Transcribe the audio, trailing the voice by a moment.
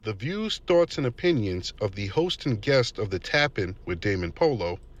The views, thoughts, and opinions of the host and guest of the Tap-In with Damon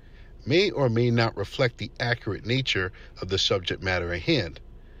Polo may or may not reflect the accurate nature of the subject matter at hand.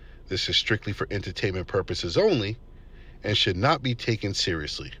 This is strictly for entertainment purposes only and should not be taken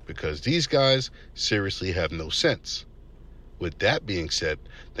seriously because these guys seriously have no sense. With that being said,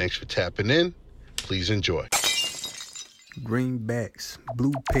 thanks for tapping in. Please enjoy. Greenbacks,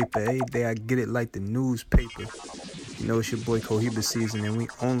 blue paper, every day I get it like the newspaper. You know it's your boy Cohiba season and we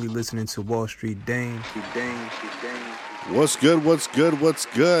only listening to Wall Street Dame. What's good, what's good, what's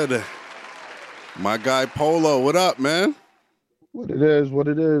good? My guy Polo, what up, man? What it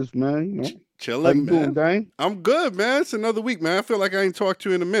is, man. You know, Chilling, how you man. doing, Dane? I'm good, man. It's another week, man. I feel like I ain't talked to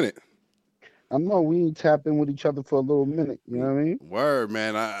you in a minute. I know we ain't tapping with each other for a little minute. You know what I mean? Word,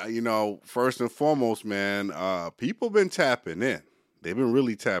 man. First and foremost, man, people been tapping in. They've been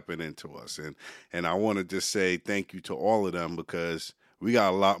really tapping into us. And I want to just say thank you to all of them because we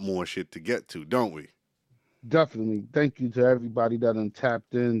got a lot more shit to get to, don't we? Definitely. Thank you to everybody that done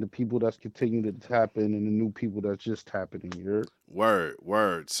tapped in, the people that's continuing to tap in, and the new people that's just tapping in. You heard?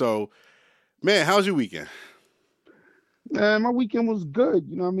 Word. So, man, how's your weekend? Man, my weekend was good.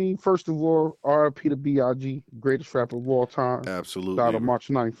 You know what I mean? First of all, RIP to B.I.G., greatest rapper of all time. Absolutely. Died on March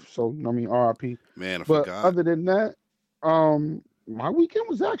 9th. So, you know what I mean? RIP. Man, I But forgot. other than that, my weekend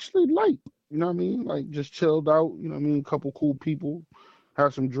was actually light. You know what I mean? Like, just chilled out. You know what I mean? A couple cool people.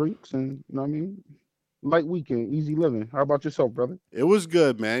 Had some drinks and, you know what I mean? Light weekend, easy living. How about yourself, brother? It was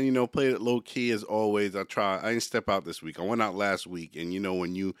good, man. You know, played it low key as always. I didn't step out this week. I went out last week, and you know,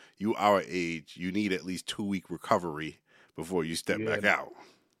 when you our age, you need at least 2-week recovery before you step back out.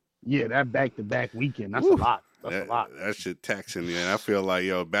 Yeah, that back-to-back weekend, that's a lot. That's a lot. That shit taxing me. And I feel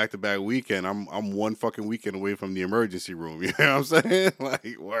like, back-to-back weekend, I'm one fucking weekend away from the emergency room. You know what I'm saying?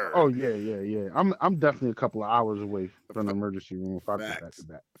 Like, word. Oh, yeah. I'm definitely a couple of hours away from the emergency room if I go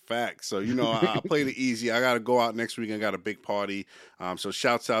back-to-back. Facts. So, I played it easy. I got to go out next week. I got a big party. So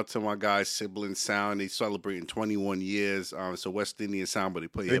shouts out to my guys, Sibling Sound. They celebrating 21 years. It's a West Indian sound, but they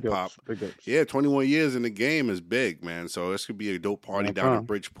play hip-hop. Big ups. Yeah, 21 years in the game is big, man. So this could be a dope party down in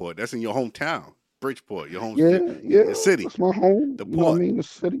Bridgeport. That's in your hometown. Bridgeport, your home your city. That's my home. The port. You know what I mean? The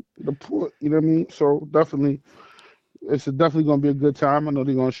city, the port, you know what I mean? So definitely, it's definitely going to be a good time. I know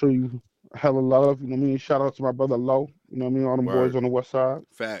they're going to show you hella love, you know what I mean? Shout out to my brother Low, you know what I mean? All them boys on the west side.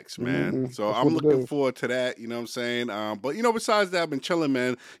 Facts, man. Mm-hmm. So That's I'm looking forward to that, you know what I'm saying? But besides that, I've been chilling,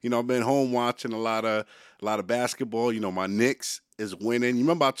 man. I've been home watching a lot of basketball. My Knicks is winning. You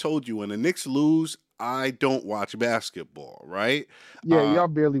remember I told you when the Knicks lose, I don't watch basketball, right? Yeah, y'all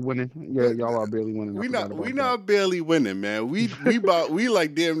barely winning. Yeah, y'all are barely winning. We not barely winning, man. We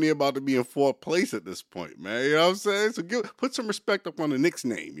like damn near about to be in fourth place at this point, man. You know what I'm saying? So put some respect up on the Knicks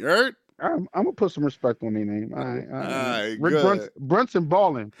name. You heard? I'm gonna put some respect on their name. All right, Rick Brunson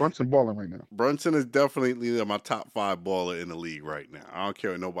balling. Brunson balling right now. Brunson is definitely my top 5 baller in the league right now. I don't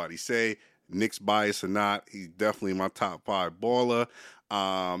care what nobody say. Knicks bias or not, he's definitely my top 5 baller.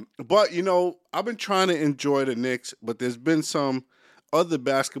 But I've been trying to enjoy the Knicks, but there's been some other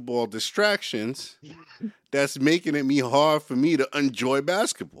basketball distractions that's making it hard for me to enjoy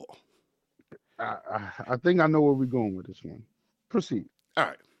basketball. I think I know where we're going with this one. Proceed. All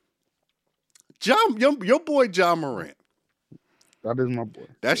right. Your boy Ja Morant. That is my boy.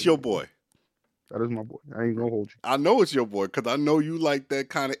 That's your boy. That is my boy. I ain't gonna hold you. I know it's your boy because I know you like that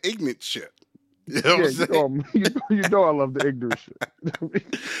kind of ignorant shit. You know what I'm saying? You know I love the ignorant shit.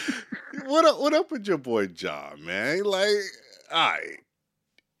 What up with your boy Ja, man? Like, all right.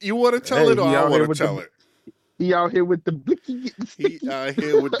 You want to tell it or I want to tell it? He out here with the blicky. He out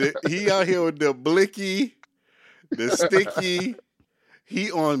here with the blicky, the sticky. He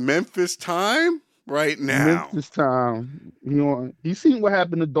on Memphis time right now. Memphis time. He seen what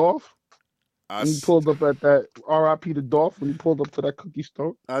happened to Dolph. He pulled up at that RIP to Dolph when he pulled up to that cookie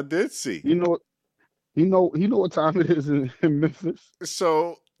store. I did see. He know what time it is in Memphis.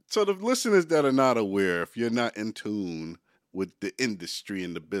 So the listeners that are not aware, if you're not in tune with the industry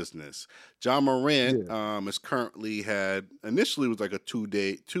and the business, Ja Morant is currently initially was like a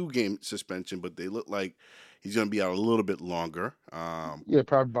 2-game suspension, but they look like he's going to be out a little bit longer. Probably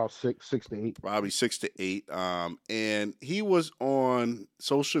about 6 to 8. Probably 6 to 8. And he was on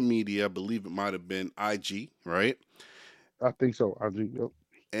social media. I believe it might have been IG, right? I think so. IG, yep.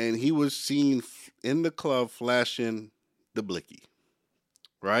 And he was seen in the club flashing the blicky,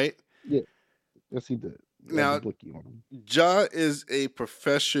 right? Yeah. Yes, he did. Now, Ja is a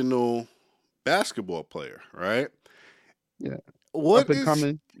professional basketball player, right? Yeah. What up and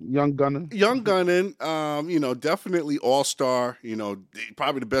coming, young gunning, definitely all-star,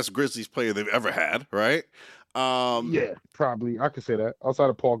 probably the best Grizzlies player they've ever had, right? Yeah, probably. I could say that. Outside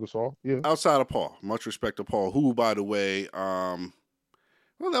of Paul Gasol. Yeah. Outside of Paul, much respect to Paul, who, by the way,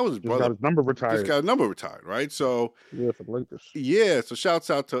 well, that was his Just brother. got his number Just retired. got a number retired, right? So, Yeah, for the Lakers. yeah. So, shouts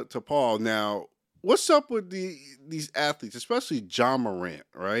out to Paul. Now, what's up with these athletes, especially John Morant,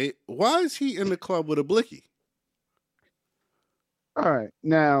 right? Why is he in the club with a blicky? All right.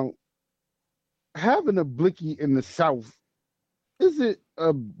 Now, having a blicky in the South isn't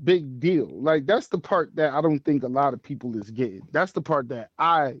a big deal. Like, that's the part that I don't think a lot of people is getting. That's the part that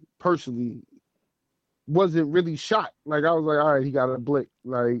I personally wasn't really shocked. Like, I was like, all right, he got a blick.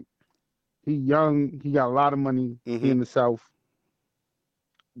 Like, he young, he got a lot of money, he in the South.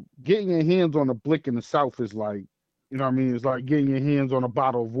 Getting your hands on a blick in the South is like, you know what I mean? It's like getting your hands on a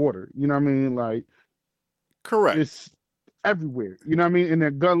bottle of water. You know what I mean? Like, Correct. it's everywhere. You know what I mean? And their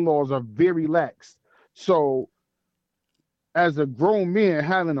gun laws are very lax. So, as a grown man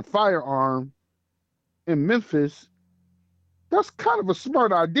having a firearm in Memphis, that's kind of a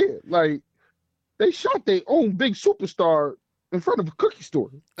smart idea. Like, they shot their own big superstar in front of a cookie store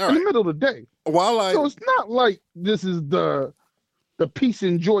in the middle of the day. So it's not like this is the peace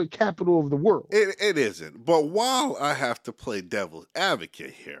and joy capital of the world. It isn't. But while I have to play devil's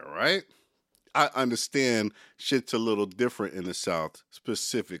advocate here, right? I understand shit's a little different in the South,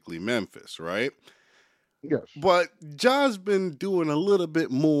 specifically Memphis, right? Yes. But Ja's been doing a little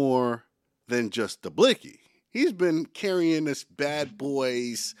bit more than just the blicky. He's been carrying this bad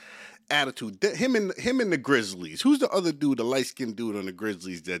boys attitude. Him and the Grizzlies. Who's the other dude, the light-skinned dude on the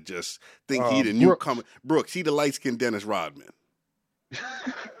Grizzlies that just think he the newcomer? Brooks. He the light-skinned Dennis Rodman.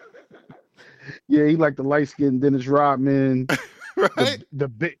 Yeah, he like the light-skinned Dennis Rodman. Right?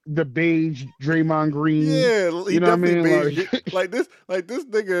 The beige Draymond Green. Yeah, you know what I mean? Beige, like this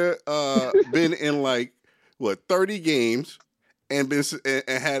nigga been in like 30 games and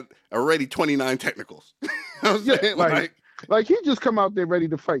had already 29 technicals. You know what I'm saying? Like he just come out there ready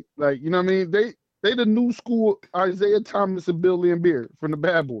to fight. Like, you know what I mean? They the new school Isaiah Thomas and Bill Laimbeer from the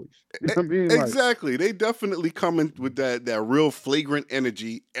Bad Boys. You know what I mean? Exactly. They definitely come in with that real flagrant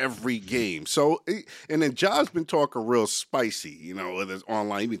energy every game. So, and then Ja's been talking real spicy, you know, whether it's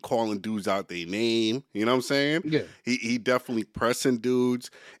online, he been calling dudes out their name, you know what I'm saying? Yeah. He definitely pressing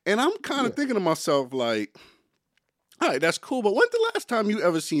dudes. And I'm kind of thinking to myself, like, all right, that's cool, but when's the last time you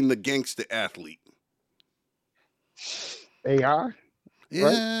ever seen the gangster athlete? AI? Yeah.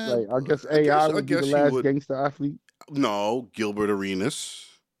 Right? Like, I guess AI would be the last gangster athlete. No, Gilbert Arenas.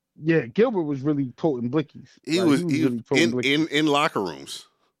 Yeah, Gilbert was really toting blickies. He was really in locker rooms.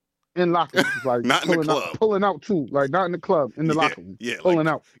 In locker rooms, like not in the club. Pulling out too, like not in the club, in the locker room. Yeah, pulling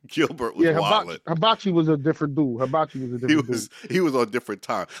out. Gilbert was wilding. Hibachi was a different dude. Dude. He was on a different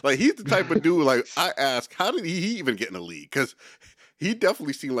time. Like he's the type of dude. Like I ask, how did he even get in the league? Because he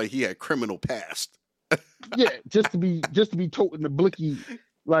definitely seemed like he had criminal past. Yeah, just to be toting the blicky.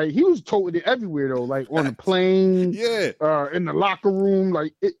 Like he was toting it everywhere though, like on the plane, in the locker room.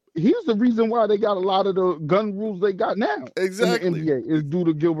 Like he's the reason why they got a lot of the gun rules they got now. Exactly, in the NBA is due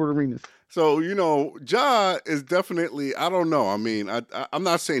to Gilbert Arenas. So you know, Ja is definitely. I don't know. I mean, I'm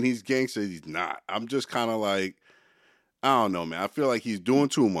not saying he's gangster. He's not. I'm just kind of like, I don't know, man. I feel like he's doing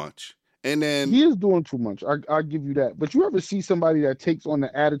too much. And then he is doing too much. I give you that. But you ever see somebody that takes on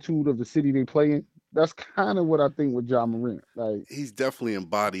the attitude of the city they play in? That's kind of what I think with Ja Morant. Like he's definitely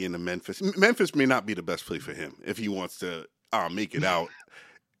embodying the Memphis. Memphis may not be the best place for him if he wants to make it out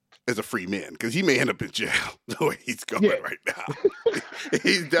as a free man, because he may end up in jail the way he's going right now.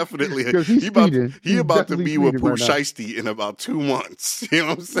 He's definitely he about to be with Pooh Shiesty in about 2 months. You know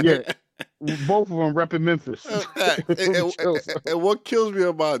what I'm saying? Yeah. Both of them repping Memphis. And what kills me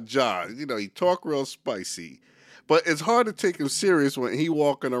about Ja, you know, he talk real spicy. But it's hard to take him serious when he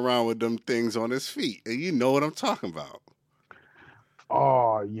walking around with them things on his feet. And you know what I'm talking about.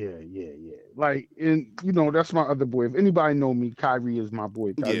 Oh, yeah. Like, and, you know, that's my other boy. If anybody know me, Kyrie is my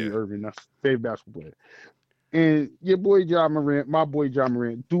boy. Kyrie Irving, that's favorite basketball player. And your boy Ja Morant, my boy Ja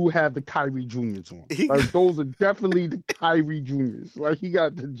Morant, do have the Kyrie Juniors on. Like, those are definitely the Kyrie Juniors. Like, he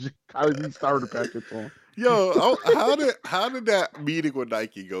got the Kyrie starter packets on. Yo, how did that meeting with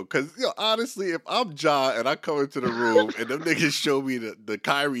Nike go? Because honestly, if I'm Ja and I come into the room and them niggas show me the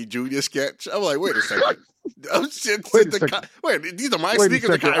Kyrie Jr. sketch, I'm like, wait a second. Wait, these are my sneakers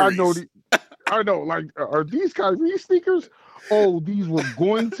or Kyrie's? I know. Like, are these Kyrie sneakers? Oh, these were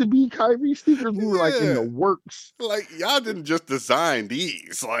going to be Kyrie sneakers. We were like in the works. Like y'all didn't just design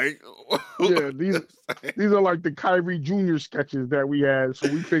these. Like, these are like the Kyrie Jr. sketches that we had. So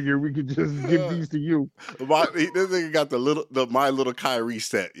we figured we could just give these to you. This nigga got the My Little Kyrie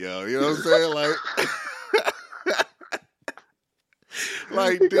set, yo. You know what I'm saying?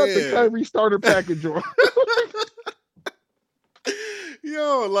 Like, he got the Kyrie starter package on.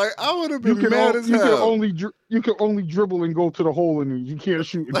 Yo, like I would have You been can mad as hell. you can only dribble and go to the hole in it. You can't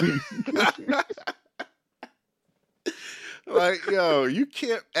shoot it. Like, yo, you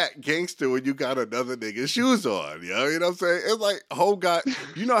can't act gangster when you got another nigga's shoes on. You know what I'm saying? It's like whole got.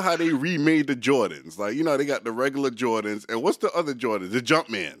 You know how they remade the Jordans? Like, you know, they got the regular Jordans, and what's the other Jordans? The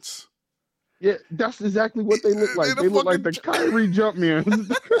Jumpmans. Yeah, that's exactly what they look like. the They look like the fucking Kyrie Jumpman.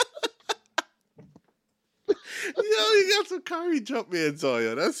 Yo, you got some Kyrie Jumpmans on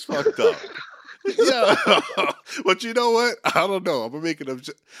you. That's fucked up. Yeah, but you know what? I don't know.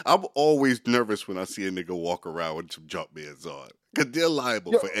 I'm always nervous when I see a nigga walk around with some Jumpmans on because they're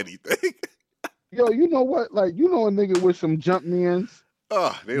liable for anything. Yo, you know what? Like, you know, a nigga with some Jumpmans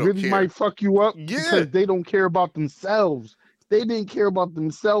They don't really care. might fuck you up Yeah. because they don't care about themselves. They didn't care about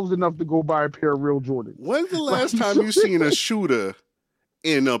themselves enough to go buy a pair of real Jordans. When's the last time you seen a shooter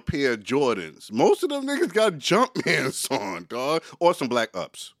in a pair of Jordans? Most of them niggas got Jumpmans on, dog, or some black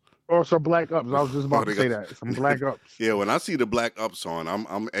ups. Or some black ups. I was just about to say that. Some black ups. Yeah, when I see the black ups on,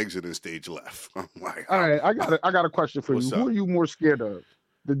 I'm exiting stage left. I'm like, all right, I got a question for you. What's up? Who are you more scared of?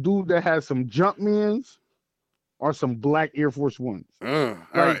 The dude that has some Jumpmans or some black Air Force Ones?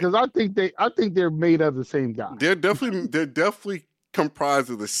 Because I think they're made of the same guy. They're definitely comprised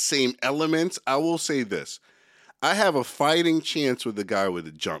of the same elements. I will say this. I have a fighting chance with the guy with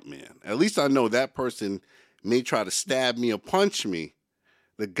the Jumpman. At least I know that person may try to stab me or punch me.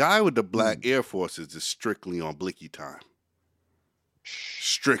 The guy with the black Air Forces is strictly on blicky time.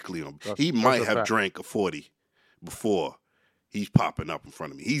 Strictly on. He might have drank a 40 before he's popping up in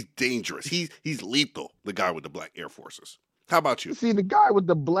front of me. He's dangerous. He's lethal, the guy with the black Air Forces. How about you? See, the guy with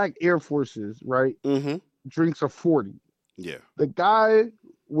the black Air Forces, right, drinks a 40. Yeah. The guy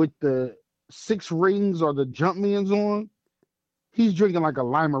with the 6 rings or the Jumpmans on, he's drinking like a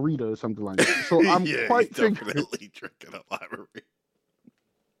Limerita or something like that. So I'm quite definitely drinking a Limerita.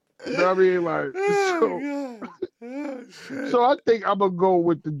 You know what I mean? Like, so I think I'm gonna go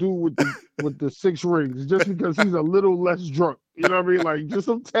with the dude with the 6 rings, just because he's a little less drunk. You know what I mean? Like, just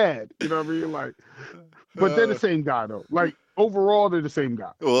a tad. You know what I mean? Like, but they're the same guy though. Like, overall, they're the same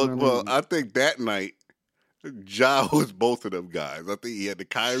guy. Well, you know I think that night, Ja was both of them guys. I think he had the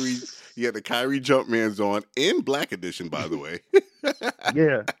Kyrie Jumpmans on in Black Edition, by the way.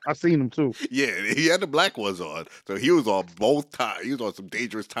 Yeah, I seen him too. Yeah, he had the black ones on, so he was on both times. He was on some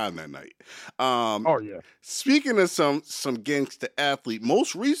dangerous time that night. Oh yeah. Speaking of some gangster athlete,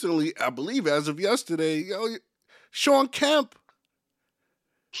 most recently, I believe, as of yesterday, Sean Kemp,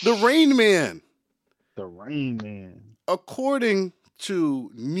 the Rain Man. The Rain Man. According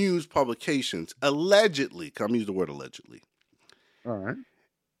to news publications, allegedly, I'm using the word allegedly. All right.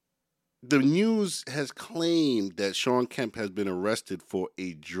 The news has claimed that Sean Kemp has been arrested for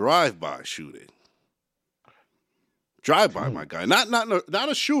a drive-by shooting. Drive-by, my guy. Not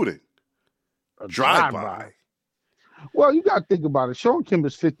a shooting. A drive-by. Well, you got to think about it. Sean Kemp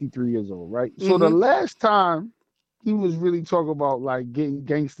is 53 years old, right? So the last time he was really talking about like getting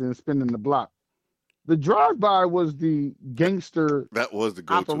gangster and spinning the block, the drive-by was the gangster. That was the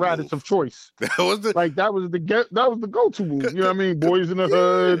go-to apparatus move of choice. That was the go-to move. You know what I mean? Boys in the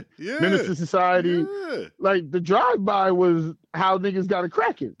Hood, Menace to Society. Yeah. Like, the drive-by was how niggas got it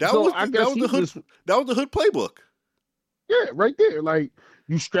cracking. That was the hood playbook. Yeah, right there. Like,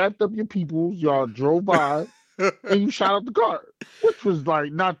 you strapped up your peoples, y'all drove by, and you shot up the car, which was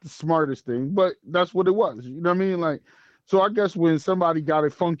like not the smartest thing, but that's what it was. You know what I mean? Like, so I guess when somebody got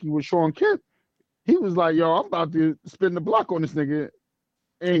it funky with Sean Kemp, he was like, yo, I'm about to spin the block on this nigga.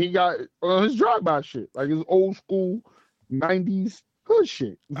 And he got his drive-by shit. Like his old school 90s hood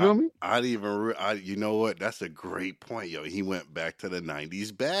shit. You feel me? You know what? That's a great point, yo. He went back to the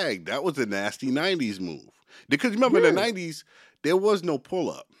 90s bag. That was a nasty 90s move. Because remember, in the 90s, there was no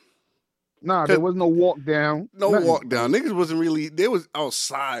pull-up. Nah, there was no walk down. Walk down. Niggas wasn't really, they was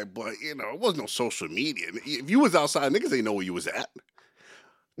outside, but, it wasn't no social media. If you was outside, niggas ain't know where you was at.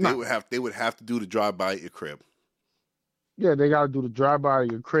 They would have to do the drive-by at your crib. Yeah, they got to do the drive-by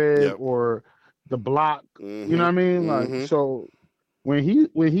at your crib or the block. You know what I mean? Like, so when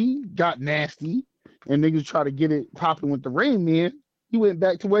he got nasty and niggas try to get it popping with the Rain Man, he went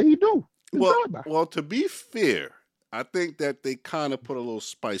back to where he do. Well, to be fair, I think that they kind of put a little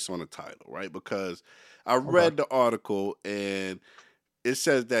spice on the title, right? Because I read the article and it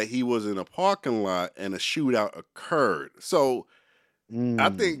says that he was in a parking lot and a shootout occurred. So I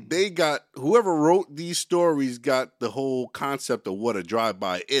think they got, whoever wrote these stories got the whole concept of what a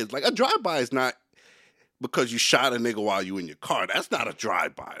drive-by is. Like, a drive-by is not because you shot a nigga while you in your car. That's not a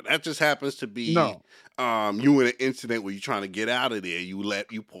drive-by. That just happens to be you in an incident where you're trying to get out of there.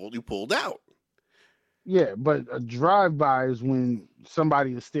 You pulled out. Yeah, but a drive-by is when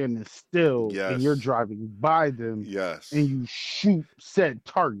somebody is standing still and you're Yes. driving by them and Yes. you shoot said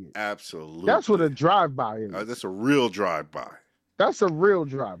target. That's what Absolutely. a drive-by is. That's a real drive-by. That's a real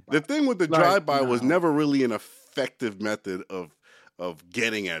drive-by. The thing with the Like, drive-by was no, never really an effective method of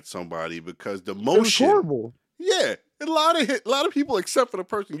getting at somebody because the it was motion. horrible. Yeah, a lot of people, except for the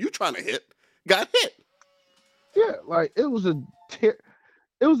person you trying to hit, got hit. Yeah, like it was a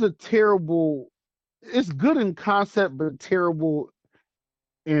terrible. It's good in concept, but terrible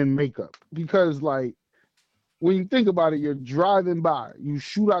in makeup because like when you think about it, you're driving by, you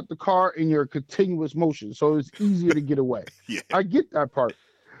shoot out the car in your continuous motion, so it's easier to get away. Yeah. I get that part,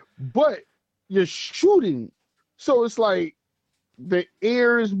 but you're shooting, so it's like the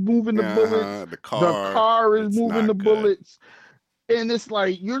air is moving the bullets, The the car, car is it's moving the not good. bullets, and it's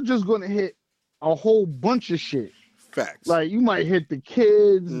like you're just gonna hit a whole bunch of shit. Facts. Like you might hit the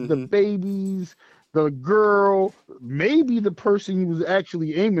kids, the Mm-hmm. babies, the girl, maybe the person you was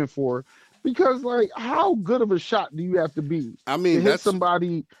actually aiming for. Because like, how good of a shot do you have to be I to mean, hit that's.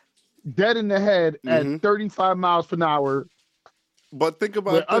 somebody dead in the head at Mm-hmm. 35 miles per hour But think with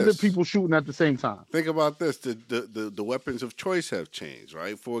about other this. people shooting at the same time? Think about this. The weapons of choice have changed,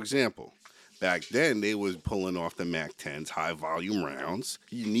 right? For example, back then they was pulling off the Mac 10s, high volume rounds.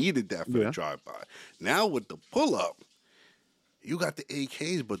 You needed that for the Yeah. drive-by. Now with the pull-up, you got the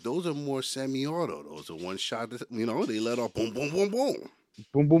AKs, but those are more semi-auto. Those are one shot. They let off boom, boom, boom, boom.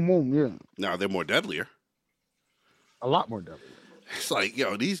 Boom, boom, boom. Yeah. Now they're more deadlier. A lot more deadly. It's like,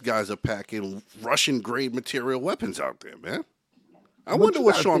 these guys are packing Russian-grade material weapons out there, man. I But wonder you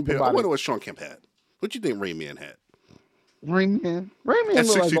what gotta Sean. think I about wonder it. what Sean Kemp had. What you think Rayman had? Rayman At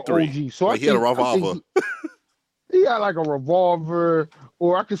looked like 63. an OG. So Like he had a I think revolver. he got like a revolver,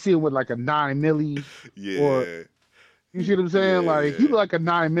 or I could see him with like a 9 milli, or Yeah. you see what I'm saying? Yeah, Like he yeah. looked like a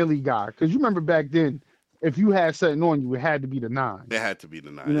 9 milli guy. Because you remember back then, if you had something on you, it had to be the 9. It had to be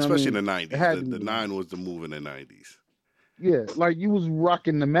the 9, You know what I especially mean? in the It 90s. had The, to be the the 9 9. was the move in the 90s. Yeah, like you was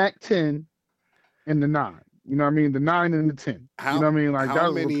rocking the Mac 10 and the 9. You know what I mean? The 9 and the 10. You know what I mean? Like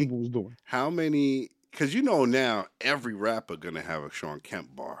that was what people was doing. How many, because now every rapper going to have a Sean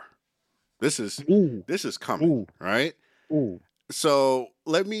Kemp bar. This is Ooh, coming, ooh, right? ooh. So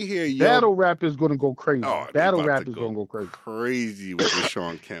let me hear Battle rap is gonna go crazy. they Battle about rap to is go gonna go crazy. crazy with the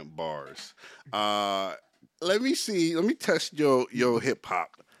Sean Kemp bars. Let me see. Let me test your hip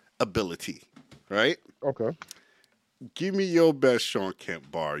hop ability, right? Okay. Give me your best Sean Kemp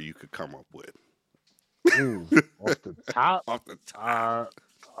bar you could come up with. Ooh, off the top. Off the top.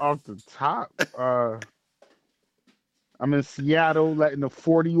 Off the top. I'm in Seattle letting the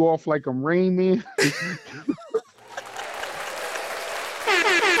 40 off like I'm Rain Man.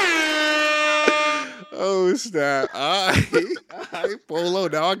 Oh snap! All right, Polo.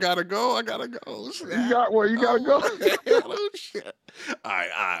 Now I gotta go. Snap. You got what? You gotta go. Oh shit! All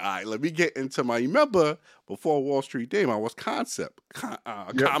right. Let me get into my. Remember before Wall Street Dame, I was Concept.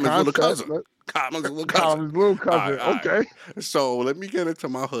 Common's little cousin. Common's little cousin. Common's little cousin. All right. Okay. So let me get into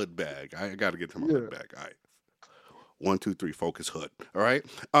my hood bag. I gotta get to my hood bag. All right. 1, 2, 3. Focus hood. All right.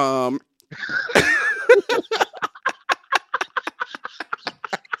 Oh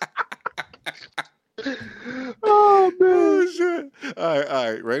man. Oh shit! All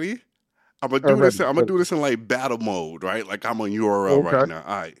right. Ready? I'm gonna do this. I'm gonna do this in like battle mode, right? Like I'm on URL right now.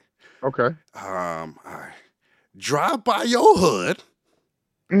 All right. Okay. All right. Drive by your hood.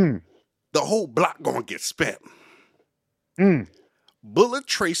 The whole block gonna get spent. Bullet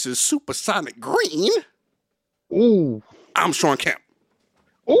traces supersonic green. Ooh. I'm Sean Kemp.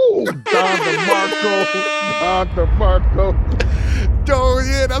 Ooh. Don DeMarco. Oh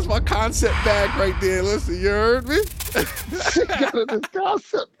yeah, that's my concept bag right there. Listen, you heard me? She got in this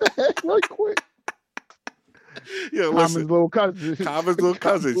concept bag right quick. Yeah, Common's listen. little cousin. Common's little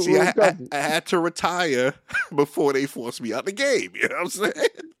cousin. See, I had to retire before they forced me out the game. You know what I'm saying?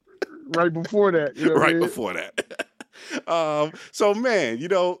 Right before that. You know what I mean? Before that. So man,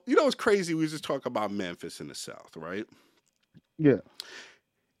 it's crazy. We just talk about Memphis in the South, right? Yeah.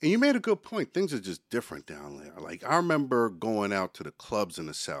 And you made a good point. Things are just different down there. Like I remember going out to the clubs in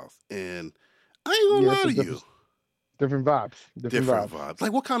the South, and I ain't gonna lie to you. Different vibes. Different vibes.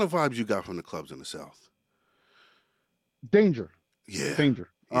 Like what kind of vibes you got from the clubs in the South? Danger. Yeah. Danger.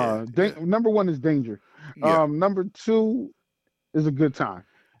 Yeah, Number 1 is danger. Yeah. Number 2 is a good time.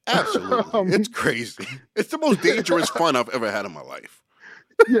 Absolutely. It's crazy. It's the most dangerous fun I've ever had in my life.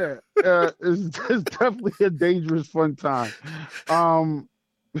 Yeah. It's definitely a dangerous fun time.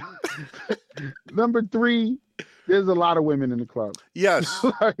 Number 3, there's a lot of women in the club. Yes.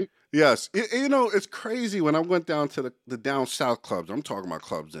 Like, Yes. You know, it's crazy when I went down to the down south clubs. I'm talking about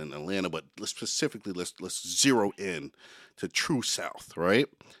clubs in Atlanta, but specifically let's zero in to True South, right?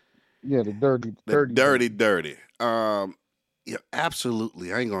 Yeah, the dirty, The dirty, dirty, dirty. dirty. Yeah,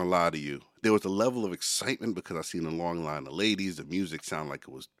 absolutely. I ain't gonna lie to you. There was a level of excitement because I seen a long line of ladies. The music sounded like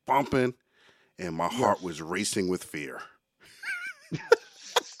it was bumping, and my Yes. heart was racing with fear.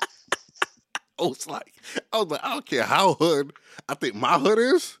 I was like, I don't care how hood I think my hood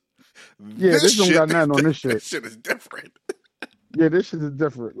is. Yeah, This this don't shit, got nothing on this shit. this shit is different. Yeah, this shit is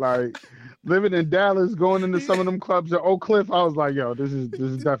different. Like living in Dallas, going into some of them clubs at Oak Cliff, I was like, yo, this is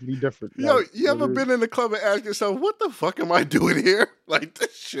definitely different. Yo, Like, you ever been in the club and ask yourself, what the fuck am I doing here? Like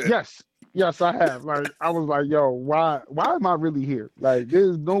this shit. yes, yes, I have. Like, I was like, yo, why am I really here? Like,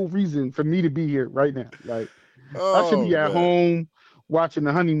 there's no reason for me to be here right now. Like, I should be Oh, at man. home watching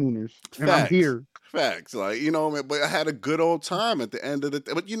the honeymooners, and I'm Facts. here. Facts. Like, you know, man, but I had a good old time at the end of the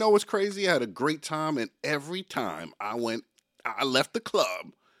But you know what's crazy? I had a great time, and every time I left the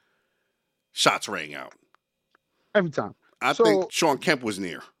club, shots rang out. Every time. I So- think Sean Kemp was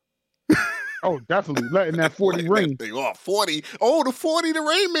near. Oh, definitely letting that 40 Letting ring. that thing off. 40. Oh, the 40, the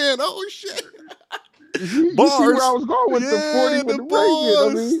Rain Man. Oh, shit. You see Bars. where I was going with the 40 with the ring. You know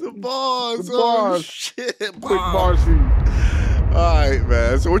what I mean? The bars. The Oh, bars. shit. Quick Bomb. bars for you. All right,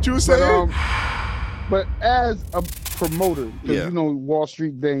 man. So what you were saying? But as a promoter, because Yeah. you know Wall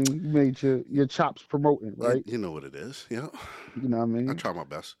Street Bang, you made your chops promoting, right? You know what it is. Yeah. You know what I mean? I try my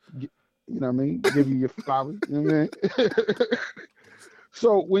best. You know what I mean? Give you your flowers. You know what I mean?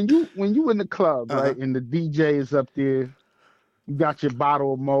 So when you in the club, right, and the DJ is up there, you got your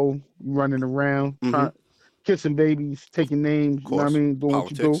bottle of Mo, you running around, kissing babies, taking names, Of you know what course. I mean? Doing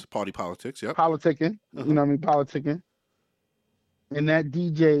what you do. Party politics. Yep. Politicking, you know what I mean? Politicking. And that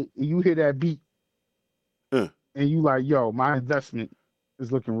DJ, you hear that beat, and you like, yo, my investment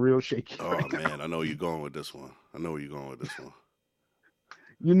is looking real shaky. Oh right now. man, I know where you're going with this one.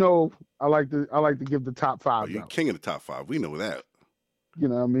 You know, I like to give the top Oh, five you're out. king of the top five. We know that. You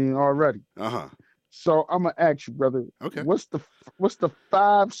know what I mean? Already. Uh-huh. So I'm gonna ask you, brother. Okay. What's the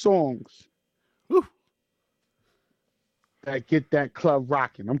 5 songs Whew. that get that club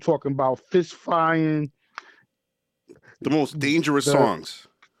rocking? I'm talking about fist frying, The most dangerous The- songs.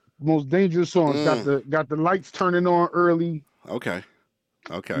 most dangerous songs. Got the lights turning on early. Okay.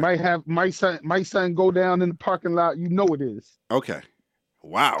 Might something go down in the parking lot. You know it is. Okay.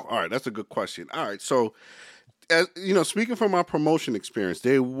 Wow. All right. That's a good question. All right. So, as you know, speaking from my promotion experience,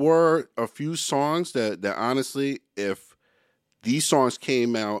 there were a few songs that honestly, if these songs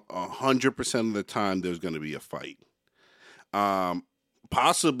came out 100% of the time, there's going to be a fight.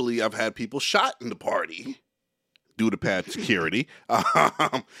 Possibly, I've had people shot in the party due to bad security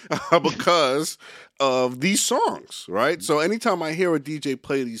because of these songs, right? So anytime I hear a DJ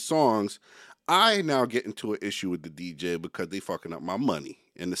play these songs, I now get into an issue with the DJ because they fucking up my money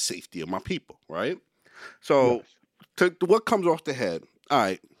and the safety of my people, right? So to what comes off the head, all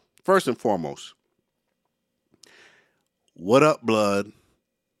right, first and foremost, What Up Blood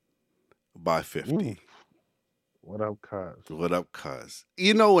by 50. Ooh. What up, cuz? What up, cuz?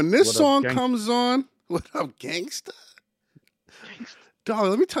 You know, when this What up, song gangsta? comes on, what up, gangsta? Dog,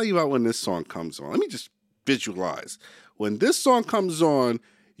 let me tell you about when this song comes on. Let me just visualize. When this song comes on,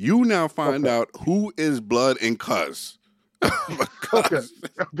 you now find out who is Blood and Cuz.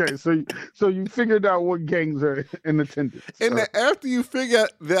 Okay. So you figured out what gangs are in attendance. And then after you figure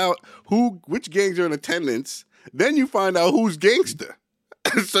out which gangs are in attendance, then you find out who's gangster.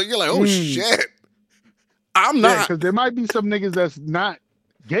 So you're like, oh shit. I'm not. Because there might be some niggas that's not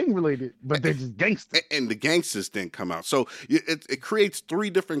gang related, but they're just gangster. And the gangsters didn't come out. So it creates 3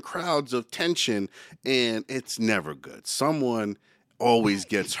 different crowds of tension, and it's never good. Someone always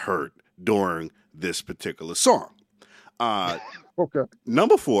gets hurt during this particular song. Okay.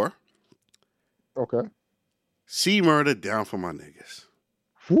 Number 4, Okay. C Murder, Down for My Niggas.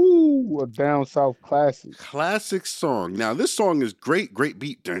 Woo, a down south classic. Classic song. Now, this song is great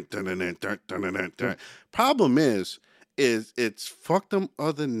beat. Dun, dun, dun, dun, dun, dun, dun, dun, dun. Problem is it's fuck them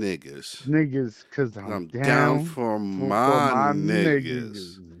other niggas. Niggas, cause I'm down for my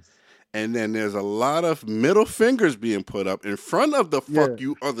niggas. And then there's a lot of middle fingers being put up in front of the fuck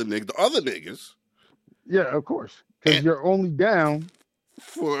you other niggas, the other niggas. Yeah, of course. Because you're only down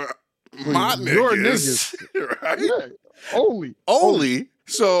for my your niggas. Right? Yeah, only.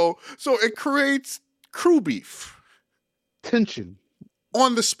 So it creates crew beef. Tension.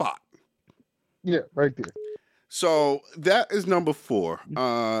 On the spot. Yeah, right there. So that is number 4.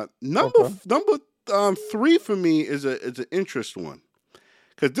 Number 3 for me is an interest one.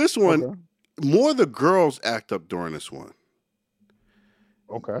 Because this one, more the girls act up during this one.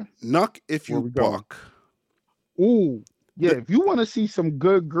 Okay. Knuck If Where You we going? Buck. Ooh. Yeah, The- if you want to see some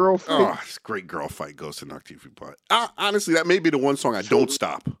good girl Oh, fights, it's a great girl fight goes to Knuck If You Buck. Honestly, that may be the one song I so don't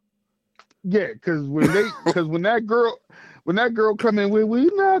stop. yeah, because when that girl come in with we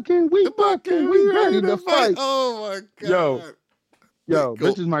knocking, we The buck bucking, and we we ready ready to to fight. fight. Oh my Yo, God. yo,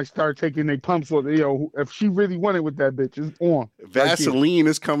 Go. bitches might start taking their pumps off. Yo, if she really wanted with that bitch, it's on right there. Vaseline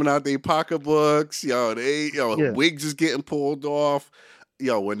is coming out their pocketbooks. Yeah, Wigs is getting pulled off.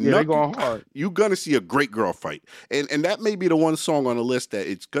 When yeah, they Knuck, going hard. you're gonna see a great girl fight, and that may be the one song on the list that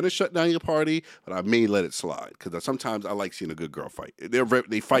it's gonna shut down your party, but I may let it slide because sometimes I like seeing a good girl fight. They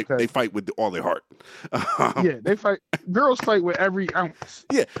Okay. fight with all their heart. Yeah, they fight. Girls fight with every ounce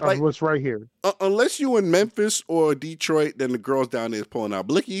Yeah, of like what's right here. unless you in Memphis or Detroit, then the girls down there is pulling out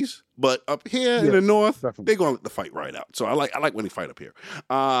blickies. But up here in Yeah, the north, definitely. they're gonna let the fight right out. So I like when they fight up here.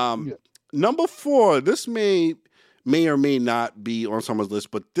 Yeah. Number 4, this may or may not be on someone's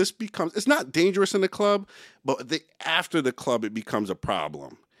list, but this becomes, it's not dangerous in the club, but after the club it becomes a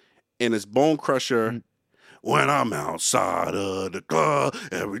problem. And it's Bone Crusher. When I'm outside of the club,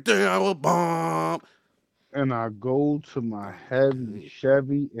 every day I will bomb. And I go to my heavy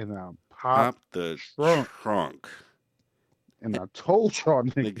Chevy and I pop Pop the trunk. trunk. And I told y'all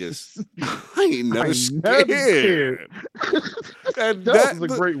Niggas, niggas, I ain't never I scared. never scared. That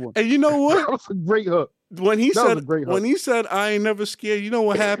was a great one. And you know what? That was a great hook. When he That was a great hook. said I ain't never scared, you know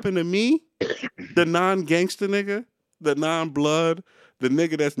what happened to me? The non-gangster nigga, the non-blood, the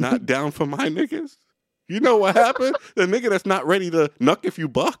nigga that's not down for my niggas. You know what happened? The nigga that's not ready to knuck if you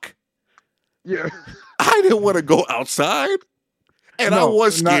buck. Yeah. I didn't want to go outside, and I No,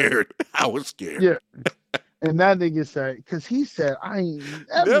 was scared. I was scared. Yeah. And that nigga said, because he said, I ain't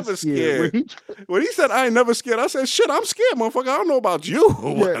never scared. When he said, I ain't never scared, I said, shit, I'm scared, motherfucker. I don't know about you.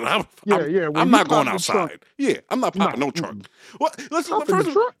 Yeah, I'm not going outside. Yeah, I'm not popping no trunk. Well, listen,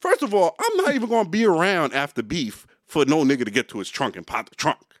 first of all, I'm not even going to be around after beef for no nigga to get to his trunk and pop the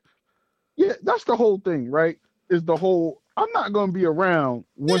trunk. Yeah, that's the whole thing, right? Is the whole, I'm not going to be around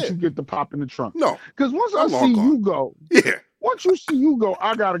once you get the pop in the trunk. No. Because once I see you go, yeah. Once you see you go,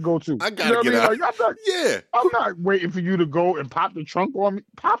 I gotta go too. I gotta get out. Like, I'm not waiting for you to go and pop the trunk on me.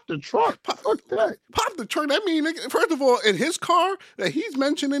 Pop the trunk. Fuck that. Pop the trunk. That mean, first of all, in his car that he's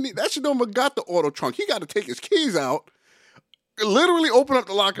mentioning, that shit don't even got the auto trunk. He got to take his keys out, literally open up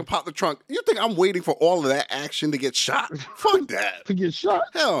the lock and pop the trunk. You think I'm waiting for all of that action to get shot? Fuck that. To get shot?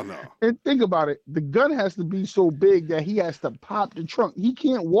 Hell no. And think about it. The gun has to be so big that he has to pop the trunk. He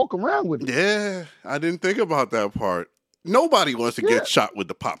can't walk around with it. Yeah, I didn't think about that part. Nobody wants to get shot with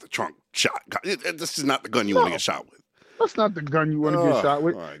the pop the trunk shot. This is not the gun you want to get shot with. That's not the gun you want to get shot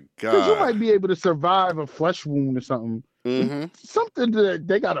with. Oh my God. Because you might be able to survive a flesh wound or something. Mm-hmm. Something that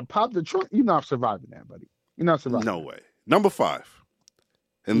they got to pop the trunk. You're not surviving that, buddy. You're not surviving. No way. Number 5.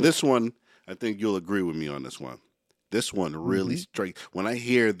 And this one, I think you'll agree with me on this one. This one really straight. When I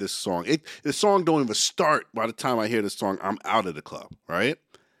hear this song, the song don't even start. By the time I hear this song, I'm out of the club, right?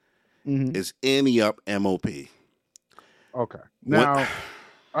 It's Annie Up M.O.P. Okay. Now,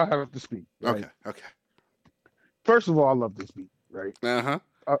 I have to speak. Right? Okay. First of all, I love this beat, right? Uh-huh.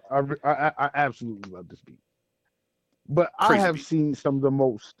 I absolutely love this beat. But crazy I have seen some of the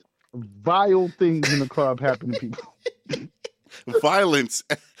most vile things in the club happen to people. Violence,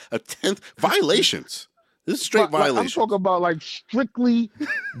 violations. This is straight violations. I'm talking about like strictly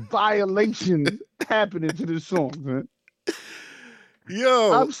violations happening to this song, man.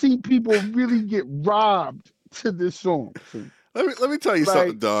 Yo, I've seen people really get robbed to this song. Let me tell you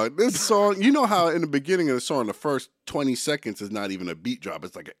something, dog. This song, you know how in the beginning of the song, the first 20 seconds is not even a beat drop.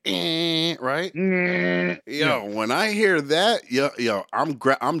 It's like a right? When I hear that,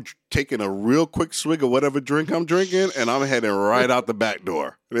 I'm taking a real quick swig of whatever drink I'm drinking, and I'm heading right out the back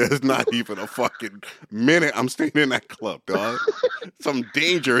door. There's not even a fucking minute I'm staying in that club, dog. Some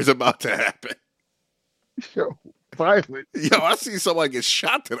danger is about to happen. Yo, violent. I see somebody get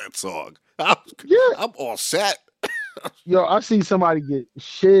shot to that song. I'm all set. Yo, I see somebody get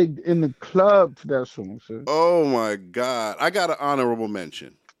shigged in the club to that song, sir. Oh my God. I got an honorable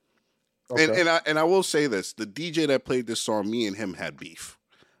mention. Okay. And I will say this. The DJ that played this song, me and him had beef.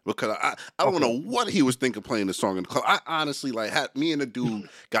 Because I don't know what he was thinking playing this song in the club. I honestly me and the dude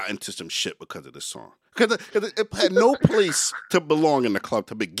got into some shit because of this song. Because it had no place to belong in the club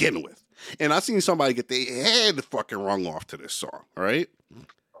to begin with. And I seen somebody get their head fucking rung off to this song, right?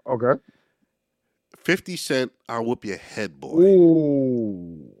 Okay. 50 Cent, I'll whoop your head, boy.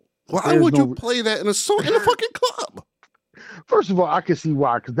 Ooh. Why would you play that in a song in a fucking club? First of all, I can see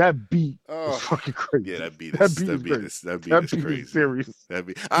why, because that beat is fucking crazy. Yeah, that beat is crazy. Serious.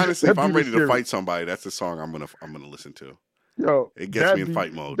 Honestly, if I'm ready to fight somebody, that's the song I'm gonna listen to. Yo, It gets me in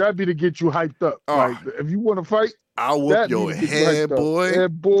fight mode. That'd be to get you hyped up. Oh. Like, if you want to fight, I'll whoop that'd be your to get you head, hyped up. boy.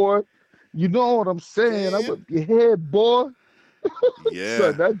 Head, boy. You know what I'm saying? Yeah. I whip your head, boy. Yeah.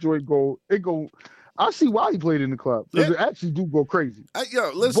 Son, that joint it go. I see why he played in the club. Because it actually do go crazy.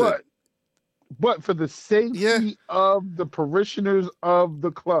 Yo, listen. But for the safety of the parishioners of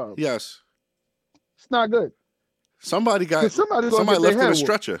the club. Yes. It's not good. Somebody left in a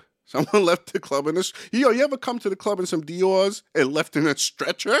stretcher. Someone left the club in a... you ever come to the club in some Dior's and left in a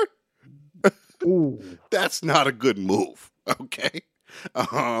stretcher? Ooh. That's not a good move, okay?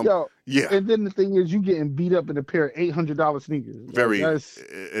 Yeah. And then the thing is, you getting beat up in a pair of $800 sneakers.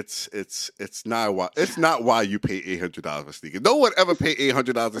 It's not why you pay $800 for sneakers. No one ever paid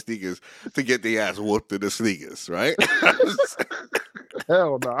 $800 for sneakers to get their ass whooped in the sneakers, right?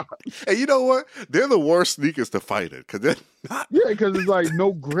 Hell nah. And you know what? They're the worst sneakers to fight in because they're not. Yeah, because it's like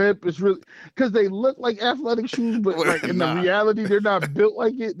no grip. It's really because they look like athletic shoes, but like in the reality, they're not built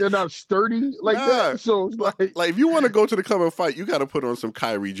like it. They're not sturdy like that. So it's like if you want to go to the club and fight, you got to put on some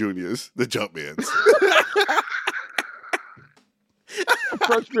Kyrie Juniors, the Jumpmans.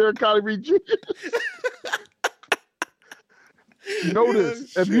 Fresh pair of Kyrie Juniors.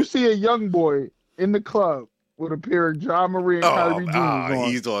 Notice if you see a young boy in the club with a pair of John Marie and Kyrie Juniors on.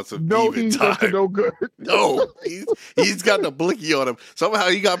 He's on some he's time. Up to no good. No, he's got the blicky on him. Somehow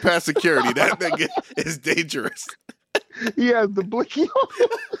he got past security. That nigga is dangerous. He has the blicky on him.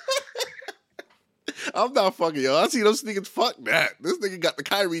 I'm not fucking yo. I see those sneakers. Fuck that. This nigga got the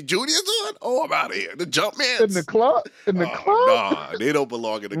Kyrie Juniors on. Oh, I'm out of here. The Jumpmans in the club. Club. Nah, they don't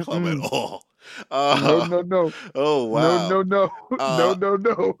belong in the club at all. No. Oh wow.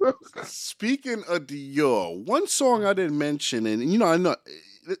 No. Speaking of Dior, one song I didn't mention, and I know.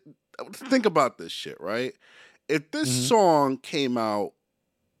 Think about this shit, right? If this song came out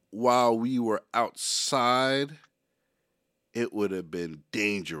while we were outside, it would have been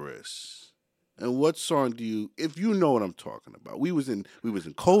dangerous. And what song if you know what I'm talking about? We was in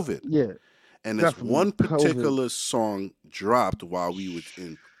COVID. Yeah. And this one particular song dropped while we was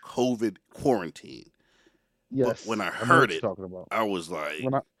in COVID quarantine. Yes. But when I heard it, I was like,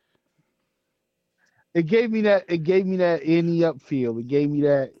 it gave me that Annie Up feel. It gave me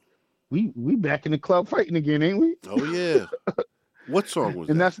that we back in the club fighting again, ain't we? Oh yeah. What song was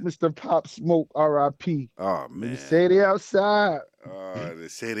that? And that's Mr. Pop Smoke, R.I.P. Oh man. They say they outside. They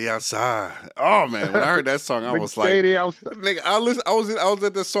say they outside. Oh man, when I heard that song, I was like, nigga, I was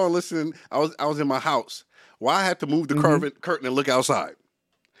at this song listening. I was in my house. Well, I had to move the curtain and look outside.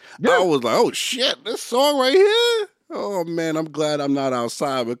 Yeah. I was like, oh shit, this song right here. Oh man, I'm glad I'm not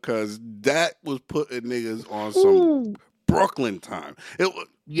outside because that was putting niggas on some Brooklyn time. It was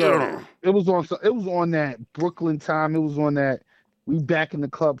it was on that Brooklyn time. It was on that we back in the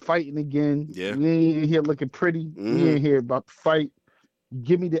club fighting again. Yeah. We ain't here looking pretty. We ain't here about to fight.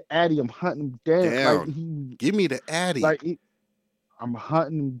 Give me the Addy. I'm hunting him down. Like give me the Addy. I'm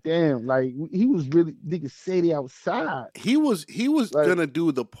hunting him down. Like he was really niggas say they outside. He was gonna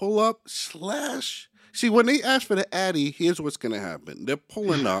do the pull up / see when they ask for the Addy, here's what's gonna happen. They're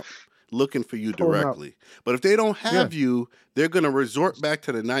pulling up looking for you directly. But if they don't have you, they're gonna resort back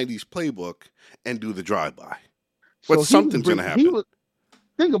to the 90s playbook and do the drive-by. But something's gonna happen.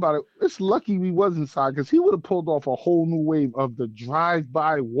 Think about it. It's lucky we was inside because he would have pulled off a whole new wave of the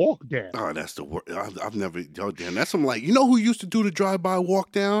drive-by walk down. Oh, that's the word. I've never. Oh, damn, that's some like. You know who used to do the drive-by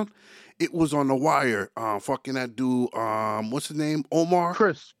walk down? It was on The Wire. Fucking that dude. What's his name? Omar.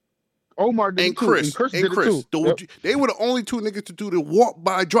 Chris. Omar did and it too. Chris. And Chris did it too. They were the only two niggas to do the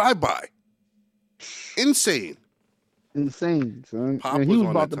walk-by drive-by. Insane, son. Pop and he was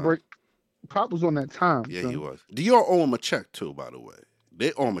on about that to time. break. Pop was on that time. Yeah, son. he was. Dior owe him a check too, by the way.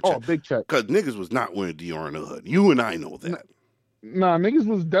 They owe him a check. Oh, big check. Because niggas was not wearing Dior in the hood. You and I know that. Nah, niggas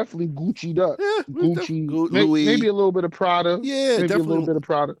was definitely Gucci'd up. Yeah, Gucci, Louis. maybe a little bit of Prada. Yeah, maybe definitely. a little bit of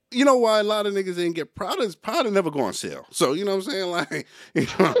Prada. You know why a lot of niggas didn't get Prada? Prada never go on sale. So, you know what I'm saying? Like,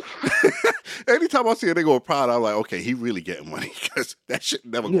 anytime I see a nigga with Prada, I'm like, okay, he really getting money because that shit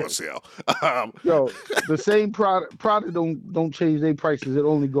never go on sale. Yo, the same Prada don't change their prices. It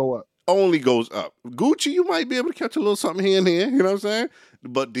only go up. Only goes up. Gucci, you might be able to catch a little something here and there. You know what I'm saying?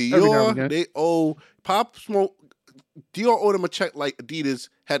 But Dior, they owe Pop Smoke. Dior owed him a check like Adidas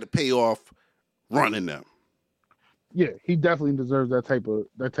had to pay off running them. Yeah, he definitely deserves that type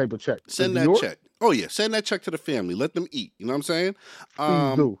of check. Send that check. Oh yeah, send that check to the family. Let them eat. You know what I'm saying?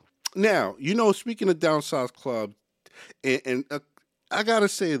 Please do. Now, speaking of down south clubs, and I gotta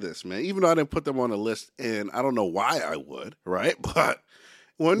say this, man. Even though I didn't put them on the list, and I don't know why I would, right? But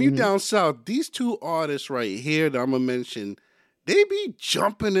when you down south, these two artists right here that I'm gonna mention, they be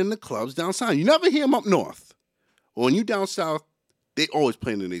jumping in the clubs down south. You never hear them up north. when you down south, they always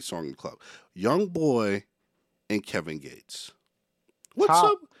playing their song in the club. Young Boy and Kevin Gates. What's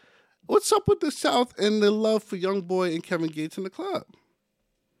Top. up? What's up with the South and the love for Young Boy and Kevin Gates in the club?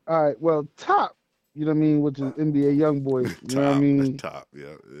 All right, well, Top, you know what I mean, which is NBA Young Boy, you know what I mean? Top, yeah,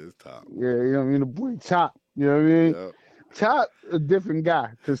 it is Top. Yeah, you know what I mean? The boy Top, you know what I mean? Yep. Top, a different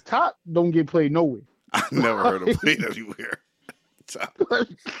guy, because Top don't get played nowhere. I never heard him played anywhere. Top.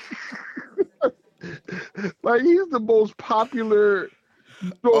 Like, he's the most popular,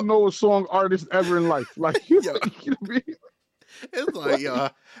 don't know a song artist ever in life. Like, you know what I mean? It's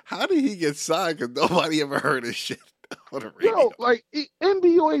like, how did he get signed? Because nobody ever heard his shit on the radio. Yo, like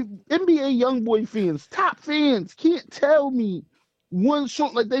NBA YoungBoy fans, Top fans can't tell me one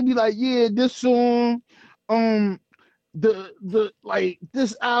song. Like they be like, yeah, this song, the like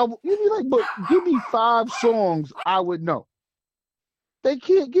this album. You be like, but give me 5 songs I would know. They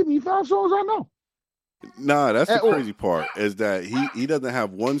can't give me 5 songs I know. Nah, that's the At all. crazy part is that he doesn't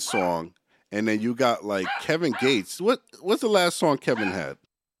have one song, and then you got like Kevin Gates. What's the last song Kevin had?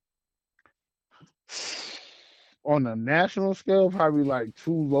 On a national scale, probably like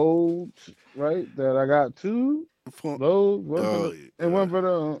 2 loads, right? That I got 2 loads, one for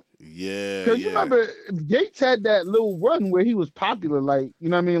the. Yeah, Because you remember Gates had that little run where he was popular, like you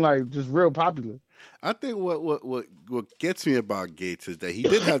know what I mean, like just real popular. I think what gets me about Gates is that he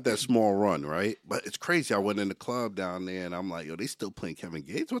did have that small run, right? But it's crazy. I went in the club down there and I'm like, yo, they still playing Kevin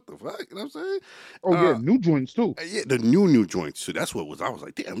Gates? What the fuck? You know what I'm saying? Oh yeah, new joints too. Yeah, the new joints too. That's what it was. I was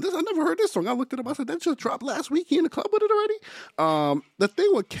like, damn, I never heard this song. I looked it up. I said, that just dropped last week. He in the club with it already? The thing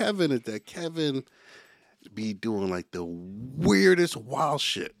with Kevin is that Kevin be doing like the weirdest wild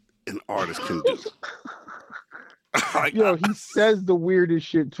shit an artist can do. Like, Yo, he says the weirdest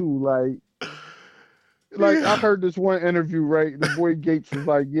shit too. Like I heard this one interview, right? The boy Gates was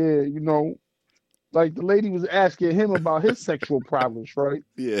like, yeah, you know, like the lady was asking him about his sexual problems, right?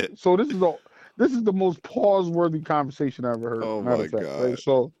 Yeah. So this is the most pause-worthy conversation I ever heard. Oh matter my of fact, God. right?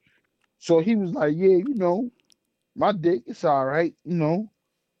 So he was like, yeah, you know, my dick, it's all right, you know,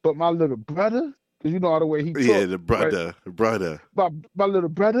 but my little brother, because you know how the way he talk, Yeah, the brother, right? the brother. My little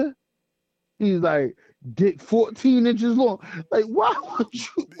brother, he's like, dick 14 inches long. Like, why would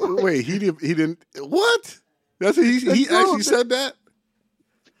you? Wait, he didn't. What? That's what he actually said that.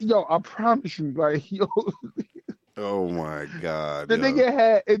 Yo, I promise you, like, yo, Oh my God. the nigga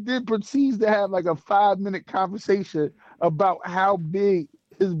had it then proceeds to have like a 5-minute conversation about how big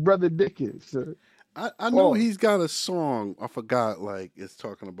his brother dick is. Sir. I know he's got a song. I forgot. Like it's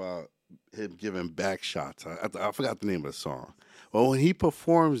talking about him giving back shots. I forgot the name of the song. Well, when he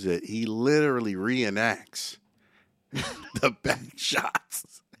performs it, he literally reenacts the back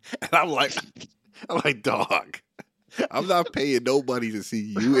shots, and I'm like, dog, I'm not paying nobody to see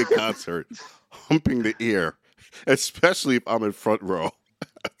you in concert humping the air, especially if I'm in front row.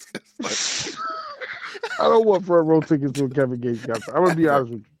 I don't want front row tickets to a Kevin Gates concert. I'm gonna be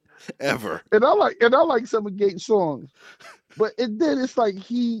honest with you. Ever. And I like some of Gates' songs, but then it's like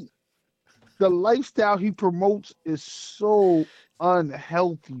the lifestyle he promotes is so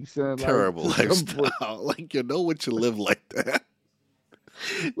unhealthy, son. Terrible lifestyle. Like you know what you live like that.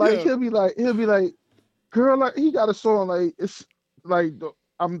 Like Yeah. he'll be like, girl, like he got a song like it's like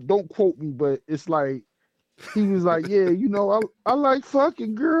don't quote me, but it's like he was like, yeah, you know, I like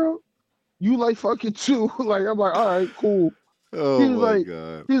fucking, girl. You like fucking too. Like I'm like, all right, cool. Oh He was my like,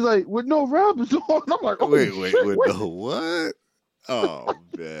 God. he's like, with no rubbers on. I'm like, oh Wait, shit, wait, wait. no, what? Oh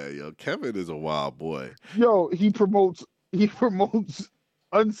man, yo, Kevin is a wild boy. Yo, he promotes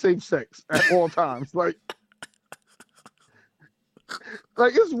unsafe sex at all times. Like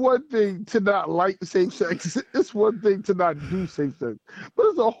it's one thing to not like safe sex. It's one thing to not do safe sex, but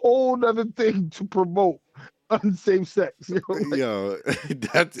it's a whole other thing to promote unsafe sex. You know? Like, Yo,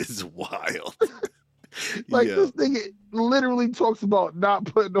 that is wild. like Yeah. this thing literally talks about not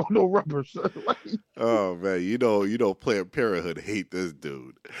putting on no rubbers. Like, Oh man, you know, Planned Parenthood hate this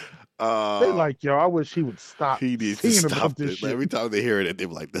dude. they like, yo, I wish he would stop. He needs to singing stop about this this. shit Every time they hear it, they're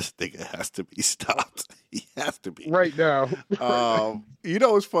like, "This nigga has to be stopped. He has to be." right now. You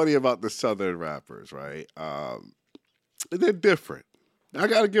know what's funny about the Southern rappers, right? They're different. I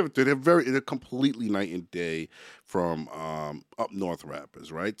gotta give it to them. They're completely night and day from up north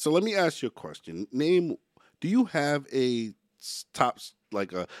rappers, right? So let me ask you a question. Do you have a top,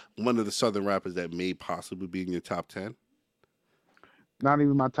 like one of the Southern rappers that may possibly be in your top 10? Not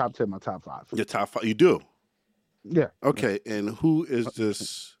even my top 10, my top 5. Your top 5? You do? Yeah. Okay, and who is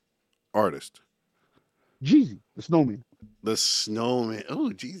this artist? Jeezy, the Snowman. The Snowman. Oh,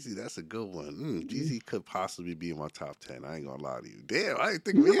 Jeezy, that's a good one. Jeezy could possibly be in my top 10. I ain't gonna lie to you. Damn, I didn't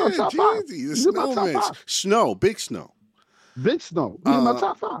think He's of in my top five. Jeezy. The He's in my top Snowman. five. Snow, Big Snow. Big Snow. He's in my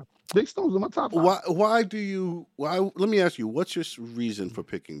top five. Big Snow's in my top five. Why do you let me ask you, what's your reason for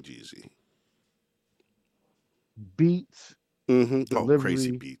picking Jeezy? Beats. Oh,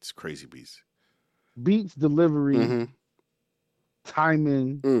 crazy beats. Beats, delivery,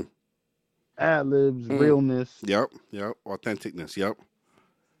 timing, ad-libs, realness. Yep. Authenticness, yep.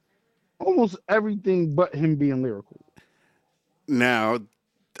 Almost everything but him being lyrical. Now,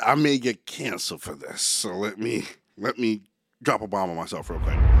 I may get canceled for this, so let me drop a bomb on myself real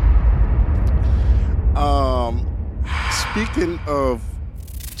quick. Speaking of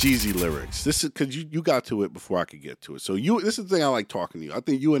Jeezy lyrics, this is because you got to it before I could get to it. So this is the thing I like talking to you. I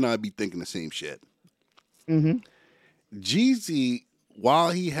think you and I be thinking the same shit. Jeezy,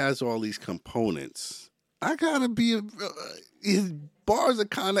 while he has all these components, I gotta be his bars are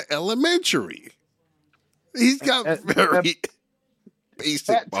kind of elementary. He's got very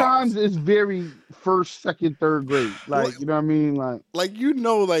basic at bars. times it's very first, second, third grade. Like, you know what I mean? Like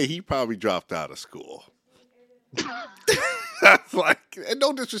he probably dropped out of school. And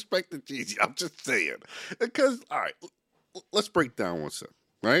no disrespect to Jeezy, I'm just saying. Because, all right, let's break down one second,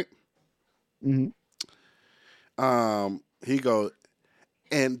 right? He goes,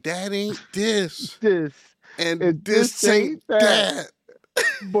 and that ain't this. And this ain't that.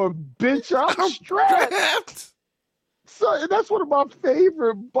 But bitch, I'm strapped. So, and that's one of my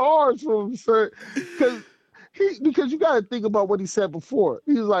favorite bars from him, sir. Because you got to think about what he said before.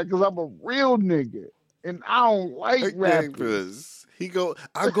 He was like, because I'm a real nigga. And I don't like rappers. I go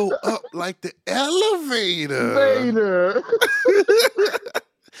up like the elevator.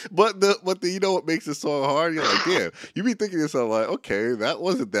 But you know what makes the song hard? You're like, damn. You be thinking to yourself like, okay, that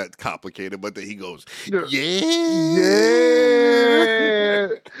wasn't that complicated. But then he goes, yeah.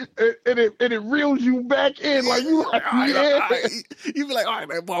 And it reels you back in. Like, you like, yeah. You be like, all right,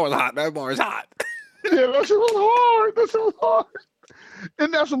 that bar was hot. That bar is hot. Yeah, that shit was hard.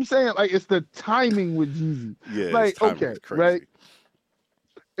 And that's what I'm saying. Like, it's the timing with Jeezy. Yeah, like, okay, right?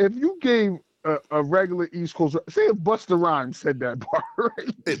 If you gave a regular East Coast, say if Busta Rhymes said that bar,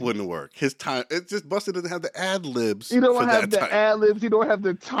 right? It wouldn't work. His time, it's just Busta doesn't have the ad libs. He don't have the ad libs. He don't have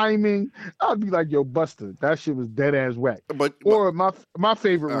the timing. I'd be like, yo, Busta, that shit was dead ass whack. Or my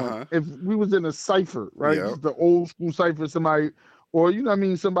favorite one, if we was in a cipher, right? Yeah. Just the old school cipher, somebody, or you know what I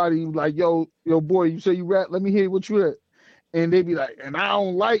mean, somebody like, yo, boy, you say you rap, let me hear what you at. And they be like, and I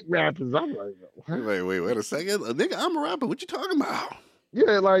don't like rappers. I'm like, what? Wait a second. Nigga, I'm a rapper. What you talking about?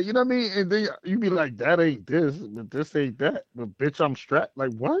 Yeah, like, you know what I mean? And then you be like, that ain't this, but this ain't that. But bitch, I'm strapped.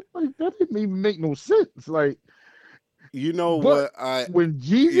 Like, what? Like, that didn't even make no sense. Like, you know what? When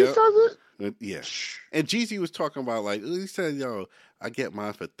Jeezy says it? Yeah. And Jeezy was talking about, like, he said, yo, I get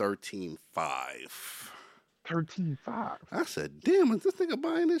mine for $13.5. $13.5. I said, damn, is this nigga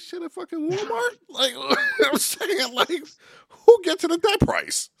buying this shit at fucking Walmart? Like, I'm saying, like, who gets it at that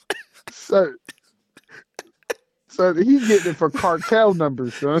price? So he's getting it for cartel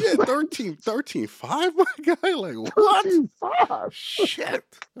numbers, son. Yeah, 13.5, my guy. Like, what? 13.5. Shit.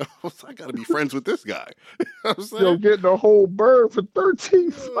 I gotta be friends with this guy. You know what I'm saying? Yo, getting a whole bird for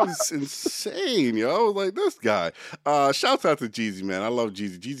 13.5. It's insane, yo. Like, this guy. Shouts out to Jeezy, man. I love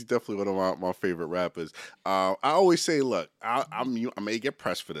Jeezy. Jeezy's definitely one of my favorite rappers. I always say, look, I may get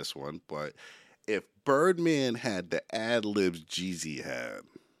pressed for this one, but if Birdman had the ad libs Jeezy had,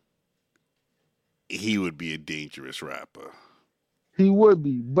 he would be a dangerous rapper. He would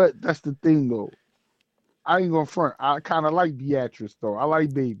be, but that's the thing, though. I ain't gonna front. I kind of like Beatrice, though. I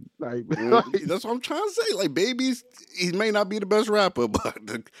like Baby. Like, that's what I'm trying to say. Like, Baby's, he may not be the best rapper, but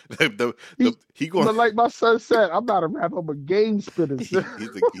he going. But like my son said, I'm not a rapper. I'm a game spitter.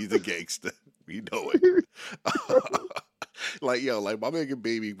 He's a gangster. We know it. Like, yo, like my nigga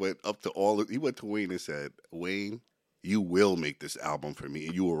Baby went up to he went to Wayne and said, Wayne, you will make this album for me,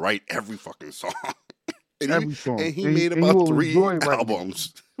 and you will write every fucking song. And he made about 3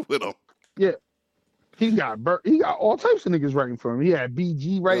 albums with him. Yeah. He got all types of niggas writing for him. He had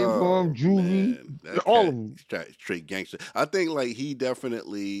BG writing for him, Juvie, all of them. Straight gangster. I think like he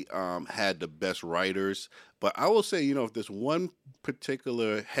definitely had the best writers. But I will say, you know, if there's one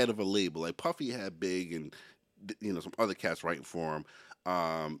particular head of a label, like Puffy had Big and, you know, some other cats writing for him.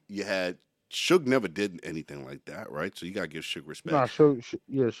 You had Suge never did anything like that, right? So you gotta give Suge respect. Nah,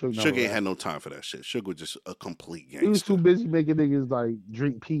 Suge ain't had no time for that shit. Suge was just a complete gangster. He was too busy making niggas like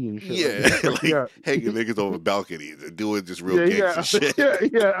drink pee and shit. Yeah, hanging niggas over balconies and doing just real gangster shit.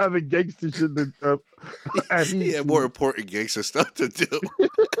 Yeah, other gangster shit. He had more important gangster stuff to do.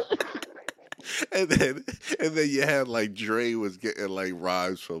 and then you had like Dre was getting like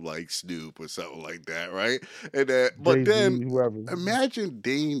rhymes from like Snoop or something like that, right? And then, but then Jay-Z, whoever. imagine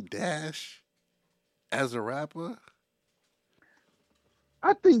Dame Dash as a rapper.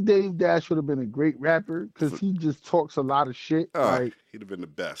 I think Dave Dash would have been a great rapper because he just talks a lot of shit. Like, He'd have been the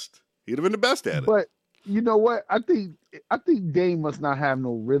best. He'd have been the best at it. but you know what? I think Dame must not have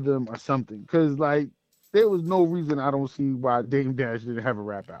no rhythm or something. Because like there was no reason I don't see why Dame Dash didn't have a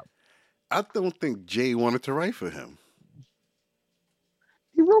rap album. I don't think Jay wanted to write for him.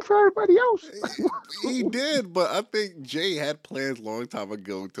 He wrote for everybody else. He did, but I think Jay had plans a long time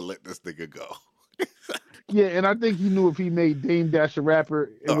ago to let this nigga go. Yeah, and I think he knew if he made Dame Dash a rapper,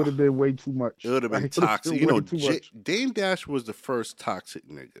 it would have been way too much. It would have been Like, it would've toxic. been You know, way too much. Dame Dash was the first toxic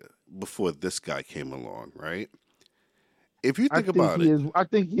nigga before this guy came along, right? If you think about it, I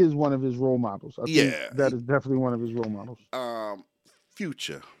think he is one of his role models. I think Yeah, that is definitely one of his role models.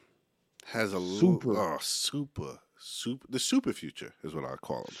 Future has a Super. the super future is what I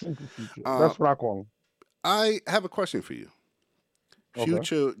call him. Super Future. That's what I call him. I have a question for you. Okay.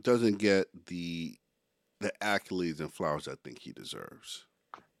 Future doesn't get the accolades and flowers I think he deserves.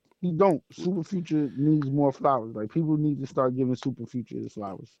 He don't. Super Future needs more flowers. Like people need to start giving Super Future his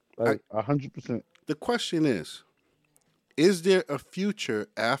flowers. Like 100%. The question is there a future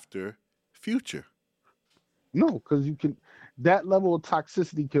after Future? No, because you can. That level of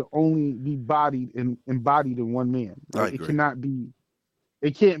toxicity can only be embodied in one man. I Like, agree. it cannot be.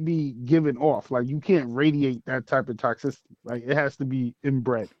 It can't be given off. Like you can't radiate that type of toxicity. Like it has to be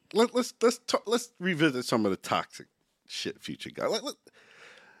inbred. Let's revisit some of the toxic shit Future got.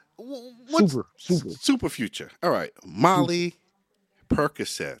 What's super Future? All right, Molly,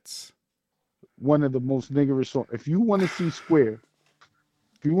 Percocets. One of the most niggerish songs. If you want to see Square,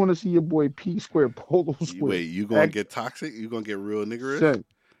 if you want to see your boy P Square, Polo Square. Wait, you gonna get toxic? You gonna get real niggerish? Son,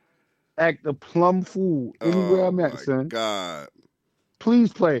 act a plum fool anywhere I'm at, son. God.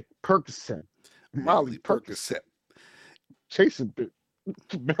 Please play Percocet. Molly Percocet. Chasing bit.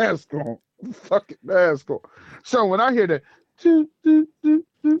 Mask on. Fucking mask on. So when I hear that,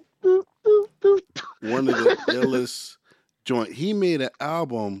 one of the illest joint, he made an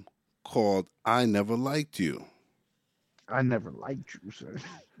album called I Never Liked You. I never liked you, son.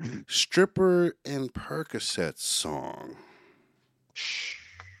 Stripper and Percocet song.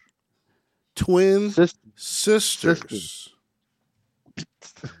 Twin sisters.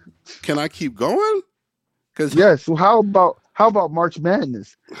 Can I keep going? Yes. So how about March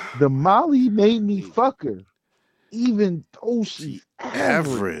Madness? The Molly made me fuck her, even though she's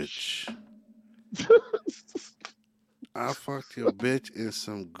average. I fucked your bitch in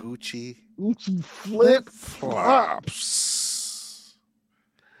some Gucci flip flops.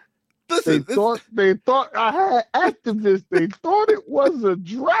 Listen, they thought I had activists. They thought it was a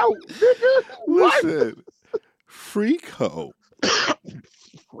drought, nigga. Listen, Freako.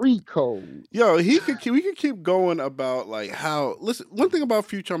 Yo, we could keep going about like how. Listen, one thing about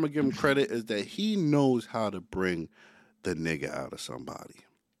Future, I'm gonna give him credit is that he knows how to bring the nigga out of somebody.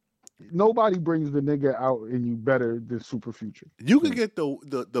 Nobody brings the nigga out in you better than Super Future. You could get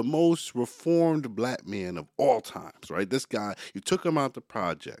the most reformed black man of all times, right? This guy, you took him out the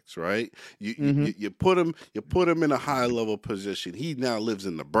projects, right? You put him in a high level position. He now lives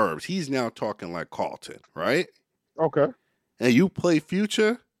in the burbs. He's now talking like Carlton, right? Okay. And you play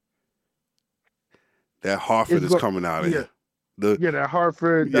Future, that Hartford is coming out of him. That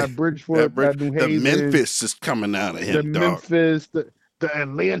Hartford, that Bridgeport, that New Haven. The Memphis is coming out of him, the dog. Memphis, the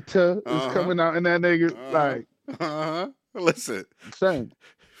Atlanta is coming out in that nigga. Listen, same.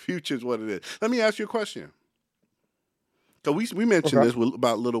 Future's what it is. Let me ask you a question. So we mentioned this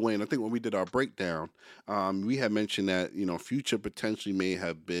about Lil Wayne. I think when we did our breakdown, we had mentioned that Future potentially may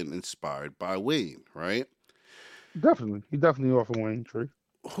have been inspired by Wayne, right? Definitely, he definitely off a Wayne tree.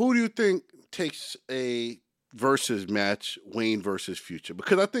 Who do you think takes a versus match, Wayne versus Future?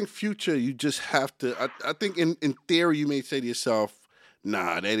 Because I think Future, you just have to. I think in theory, you may say to yourself,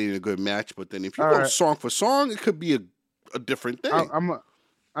 "Nah, that ain't a good match." But then if you go song for song, it could be a different thing. All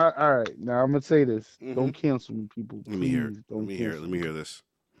right, now I'm gonna say this. Don't cancel me, people. Let me hear it. Let me hear this.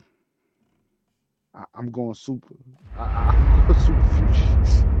 I'm going Super. I'm going Super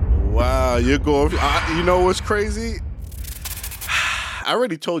Future. Wow, you're going. You know what's crazy? I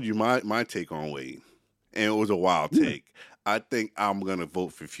already told you my take on Wayne, and it was a wild take. I think I'm gonna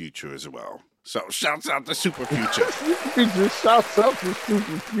vote for Future as well. So shouts out to Super Future. Shouts out to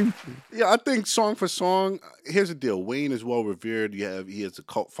Super Future. Yeah, I think song for song. Here's the deal: Wayne is well revered. He has a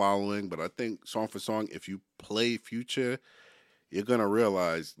cult following, but I think song for song, if you play Future, you're gonna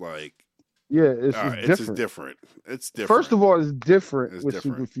realize like Yeah, All right, it's it's just different. different. It's First different. of all, it's different It's with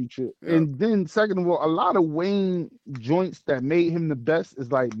different. Super Future, Yeah. and then second of all, a lot of Wayne joints that made him the best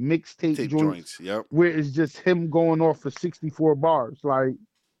is like mixtape Tape joints joints. Yep. where it's just him going off for 64 bars. Like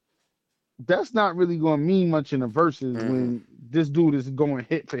that's not really going to mean much in the verses Hmm. when this dude is going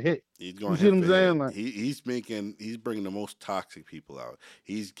hit for hit. He's You going see what hit I'm for hit. saying? Like, He's bringing the most toxic people out.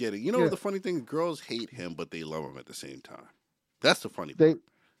 He's getting. yeah, The funny thing, girls hate him, but they love him at the same time. That's the funny they part.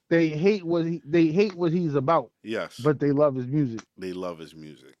 they hate what he's about, Yes, but they love his music. they love his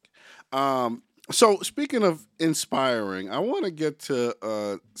music. So speaking of inspiring, I want to get to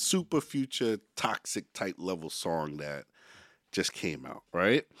a super future toxic type level song that just came out,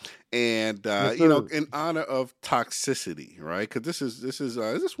 right? And Yes, sir. in honor of toxicity, right? Because is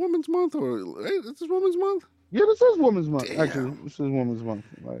this Women's Month or is this Women's Month? Yeah, this is Women's Month. Actually, Damn, this is Women's Month.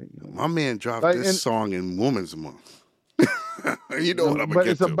 my man dropped Like, this and song in Women's Month. You know what I'm gonna but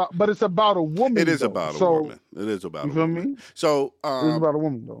get to. it's about a It woman is though. about a So woman. It is about you a feel woman. me? So It's about a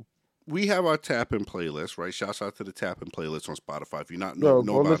woman though. we have our tap in playlist, right? Shouts out to the tap in playlist on Spotify. If you not Yo,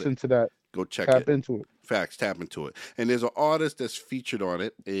 know go about it, listen to that. go check Tap it. into it. Facts, tap into it. And there's an artist that's featured on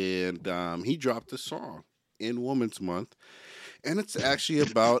it, and he dropped a song in Women's Month, and it's actually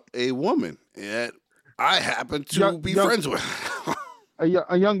about a woman that I happen to Young, be young, friends with. a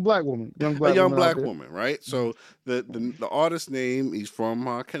young black woman, A young out black there. woman, right? So the artist's name, he's from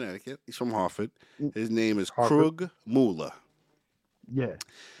Connecticut. He's from Hartford. His name is Hartford. Krug Mula. Yeah,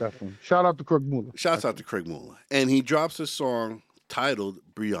 definitely. Shout out to Crook Moolah. Shouts out to Craig Mula. And he drops a song titled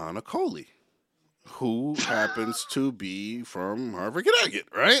Breonna Coley, who happens to be from Hartford, Connecticut,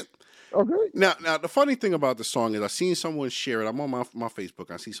 right? Okay. Now, the funny thing about the song is I seen someone share it. I'm on my Facebook.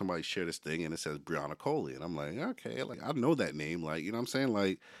 I see somebody share this thing, and it says Breonna Coley. And I'm like, okay, like I know that name. Like, you know what I'm saying?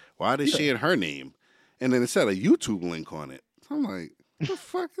 Like, why are they sharing her name? And then it said a YouTube link on it. So I'm like, what the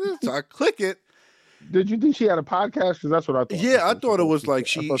fuck is this? So I click it. Did you think she had a podcast? Because that's what I thought. Yeah, I thought it was like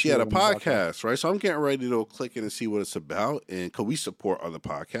I thought she had a was on podcast, right? So I'm getting ready to click it and see what it's about. And could we support other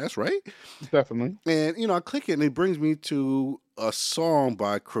podcasts, right? Definitely. And, I click it and it brings me to a song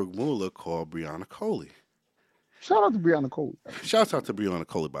by Krug Mula called Breonna Coley. Shout out to Breonna Coley. Shouts out to Breonna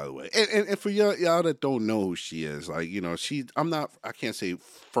Coley, by the way. And for y'all that don't know who she is, like, I can't say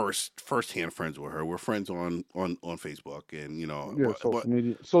first-hand friends with her. We're friends on Facebook and,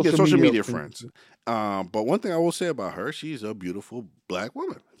 Yeah, social media friends. But one thing I will say about her, she's a beautiful black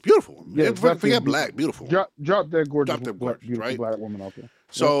woman. Beautiful woman. Yeah, Forget black, beautiful. Drop that gorgeous, beautiful right? black woman out there.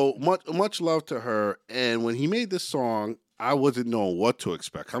 So much love to her. And when he made this song, I wasn't knowing what to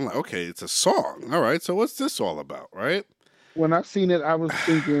expect. I'm like, okay, it's a song. All right, so what's this all about, right? When I seen it, I was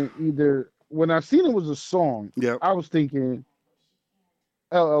thinking when I seen it was a song, Yep. I was thinking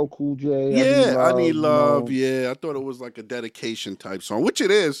LL Cool J. Yeah, I Need Love. Yeah, I thought it was like a dedication type song, which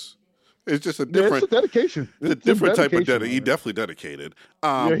it is. It's just a different it's a dedication. It's a different type of dedication. dedication. He definitely dedicated.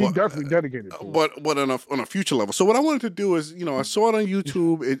 He definitely dedicated. To it. But on a future level. So what I wanted to do is, I saw it on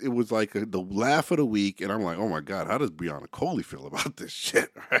YouTube. It was like the laugh of the week, and I'm like, oh my god, how does Breonna Coley feel about this shit,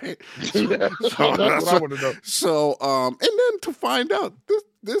 right? That's what I want to know. So, and then to find out,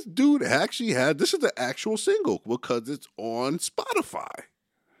 this dude actually this is the actual single because it's on Spotify.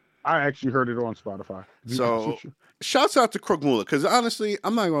 I actually heard it on Spotify. So, shouts out to Krug Mula because honestly,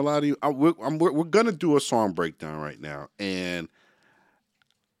 I'm not gonna lie to you. We're gonna do a song breakdown right now, and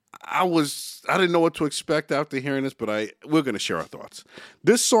I didn't know what to expect after hearing this, but we're gonna share our thoughts.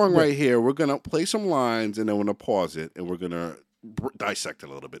 This song right here, we're gonna play some lines and then we're gonna pause it and we're gonna dissect it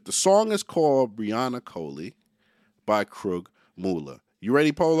a little bit. The song is called Breonna Coley by Krug Mula. You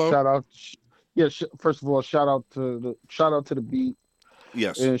ready, Polo? Shout out, first of all, shout out to the beat.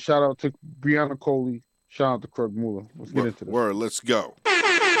 Yes. And shout out to Breonna Coley. Shout out to Krug Mula. Let's get into this. Word, let's go.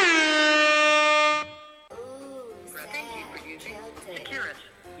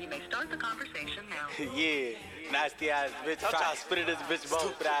 Start the conversation now. Yeah, nasty ass bitch. I'm trying to spit it this bitch,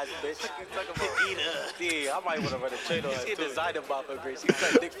 stupid ass bitch. Eat her. Yeah, I might want to run a trade on her. She a designer bopper, bitch. She's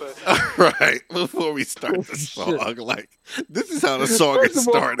like dick for. All right, before we start the song, like, this is how the song is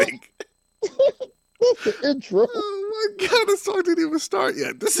starting. That's the intro. Oh my god, the song didn't even start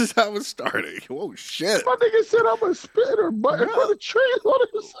yet. This is how it's starting. Oh shit. My nigga said I'm a spitter, but in front of trees.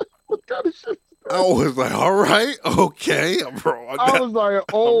 What kind of shit? I was like, all right, okay, bro. I was like,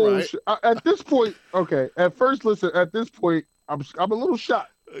 oh, right. shit. At this point, okay. At first, listen. At this point, I'm a little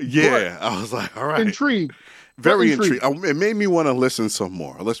shocked. Yeah, I was like, all right. Intrigued. Very intrigued. It made me want to listen some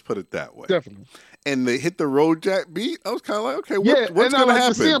more. Let's put it that way. Definitely. And they hit the road jack beat. I was kind of like, okay, what's going to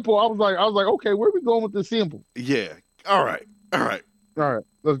happen? The sample. I was like, okay, where are we going with the sample? Yeah. All right. All right.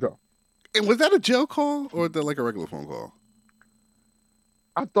 Let's go. And was that a jail call or was that like a regular phone call?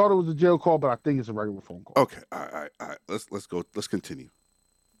 I thought it was a jail call, but I think it's a regular phone call. Okay, all right. Let's go. Let's continue.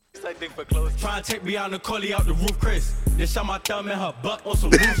 Trying to take Breonna Coley out the roof, Chris. They shot my thumb in her butt on some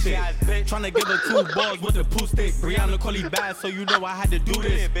roof shit. Trying to give her 2 balls with a poo stick. Breonna Coley bad, so you know I had to do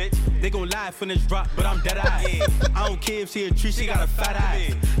this. They gon' laugh when it's drop, but I'm dead ass. I don't care if she a tree, she got a fat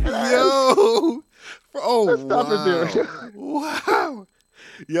ass. Yo, oh Let's stop it there. Wow,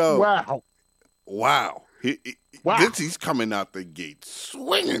 yo, Wow. Wow. He's coming out the gate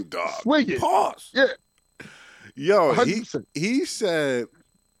swinging, dog. Swinging. Pause. Yeah. Yo, 100%. he said,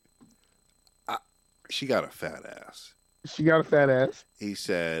 she got a fat ass. She got a fat ass. He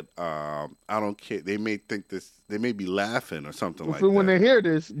said, I don't care. They may think this, they may be laughing or something like When that. they hear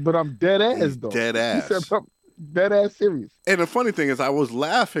this, but I'm dead ass, He's though. dead ass. He said, I'm dead ass serious. And the funny thing is, I was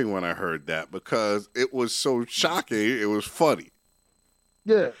laughing when I heard that because it was so shocking. It was funny.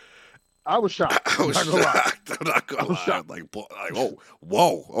 Yeah. I was shocked. I was shocked. I'm not gonna lie. I was like, oh,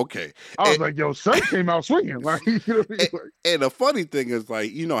 whoa, okay. I was like, yo, son came out swinging. Like, you know what I mean? And the funny thing is,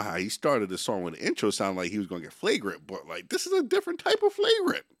 like, you know how he started the song with the intro sounded like he was gonna get flagrant, but like this is a different type of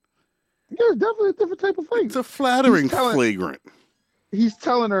flagrant. Yeah, it's definitely a different type of flagrant. It's a flattering flagrant. He's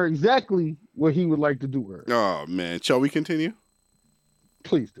telling her exactly what he would like to do with her. Oh man, shall we continue?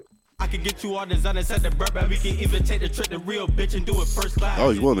 Please do. I can get you all designers at the Burbank. We can even take the trip to real bitch and do it first class.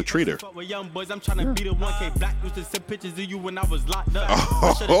 Oh, he's willing to treat her. Fuck with young boys, I'm trying to be the 1K black. Used to send pictures of you when I was locked up. Oh.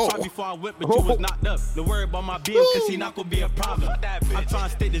 I should have tried before I went, but you was knocked up. Don't worry about my BM, cause he not gonna be a problem. I'm trying to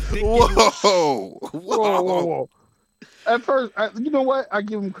stick this dick in you. Whoa. At first, you know what? I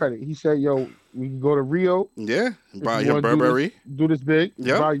give him credit. He said, yo, we can go to Rio. Yeah, buy If your you wanna Burberry. Do this big.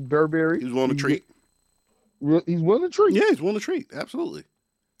 Yeah. Buy Burberry. He's willing to treat. He's willing to treat. Yeah, he's willing to treat. Absolutely.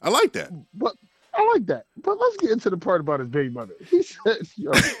 I like that. But I like that. But let's get into the part about his baby mother. He says,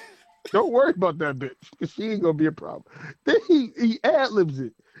 yo, don't worry about that bitch, because she ain't going to be a problem. Then he ad-libs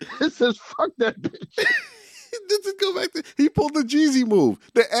it. It says, fuck that bitch. This is go back to he pulled the Jeezy move.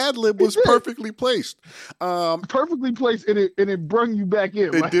 The ad lib was perfectly placed. Perfectly placed, and it brung you back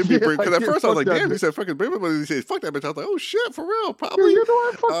in. It Like, did be yeah, bring because like, at yeah, first I was like, fuck that damn, he bitch. said fucking baby, but he said fuck that bitch. I was like, oh shit, for real, Yeah, probably. you know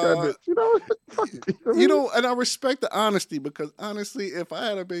what? Fuck that bitch. You know what? Fuck it. You know, and I respect the honesty because honestly, if I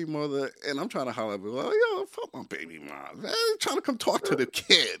had a baby mother and I'm trying to holler at her, well, yo, fuck my baby mom, man, I'm trying to come talk to the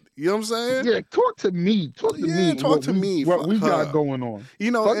kid. You know what I'm saying? Yeah, talk to me. Talk to me. Talk to me. What Fuck we got her. going on.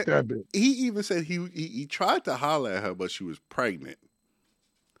 You know, Fuck that bitch. he even said he tried to holler at her, but she was pregnant.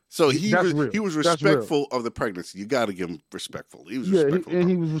 So he That's was real. he was That's real. respectful of the pregnancy. You got to give him respectful. He was Yeah, respectful. and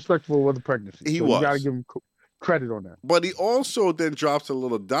he was respectful of the pregnancy. He so was. You got to give him credit on that. But he also then drops a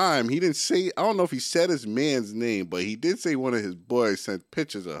little dime. He didn't say, I don't know if he said his man's name, but he did say one of his boys sent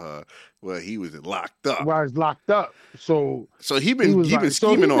pictures of her where he was locked up. While he's locked up. So he been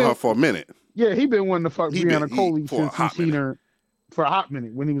scheming on her for a minute. Yeah, he been wanting to fuck Breonna Coley for a since hot he's seen her for a hot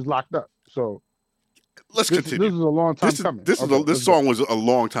minute when he was locked up. So Let's continue. This is a long time coming. This song was a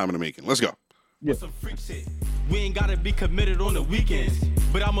long time in the making. Let's go. Yeah. Some freak shit. We ain't gotta be committed on the weekends.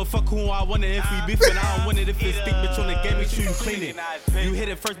 But I'ma fuck who I want it if we beefin'. I don't want it if it's stick, bitch, on the game, make sure you clean it. You hit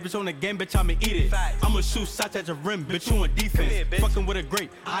it first, bitch, on the game, bitch, I'ma eat it. I'ma shoot shots at your rim, bitch, you on defense. Fucking with a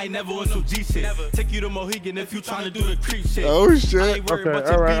grape, I ain't never on some G shit. Take you to Mohegan if you tryna do the creep shit. Oh shit. I ain't worried about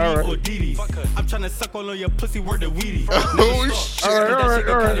your BD or DD. I'm tryna suck all on your pussy, word to weedy. Oh shit.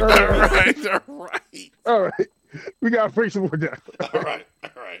 All right. We gotta break some more down. All right.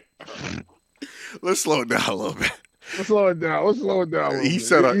 Let's slow it down a little bit. Let's slow it down. He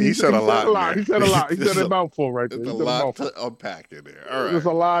said a lot. He said a lot. He said a mouthful right there. There's a lot to unpack in there. All right. There's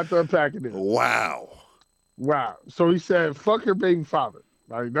a lot to unpack in there. Wow. So he said, fuck your baby father.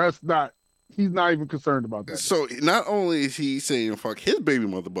 Like, he's not even concerned about that. So not only is he saying fuck his baby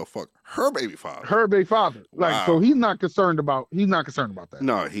mother, but fuck her baby father. Her baby father. Like, Wow. so he's not concerned about that.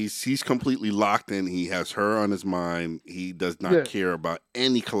 No, he's completely locked in. He has her on his mind. He does not care about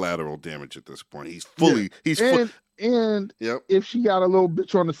any collateral damage at this point. He's fully And yep. if she got a little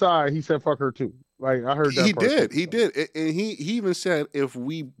bitch on the side, he said fuck her too. Like, I heard that. He did. And he even said if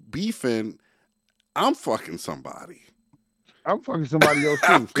we beefing, I'm fucking somebody. I'm fucking somebody else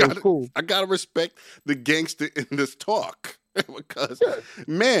too. So it's cool. I gotta respect the gangster in this talk. Because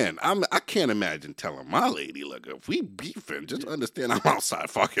man, I can't imagine telling my lady, look, if we beefing, just understand I'm outside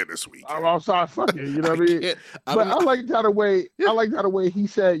fucking this week. I'm outside fucking, you know what I mean? I like that way. I like that way he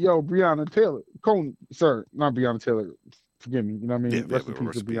said, yo, Breonna Taylor. Not Breonna Taylor. Forgive me, you know what I mean? Rest in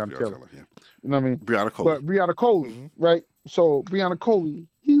peace to Breonna Taylor. Yeah. You know what I mean? Breonna Coley. But Breonna Coley, right? So Breonna Coley,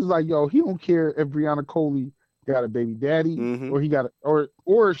 he's like, yo, he don't care if Breonna Coley got a baby daddy, or he got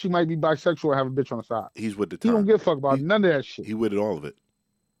or she might be bisexual or have a bitch on the side. He's with the time. He don't give a fuck about none of that shit. He with it all of it.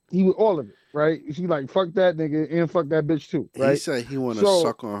 he with all of it, right? She like fuck that nigga and fuck that bitch too, right? He said he want to So-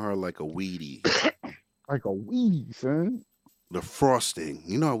 suck on her like a Wheatie. Like a weenie, son. The frosting.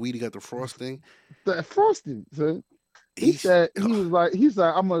 You know how Wheatie got the frosting? That frosting, son. He said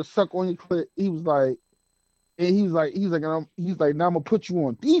I'm gonna suck on your clit. He was like, now I'm gonna put you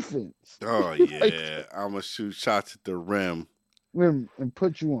on defense. Oh yeah, I'm gonna shoot shots at the rim. And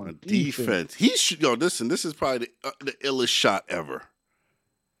put you on defense. Listen, this is probably the illest shot ever.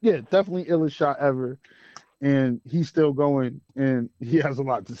 Yeah, definitely illest shot ever. And he's still going, and he has a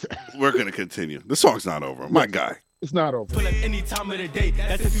lot to say. We're gonna continue. The song's not over, my guy. It's not over. Pull up any time of the day,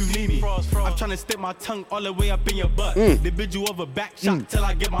 that's if you need me. I'm trying to stick my tongue all the way up in your butt. The bid you over back shot till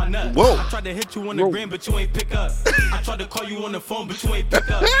I get my nut. Whoa. I tried to hit you on the gram, but you ain't pick up. I tried to call you on the phone, but you ain't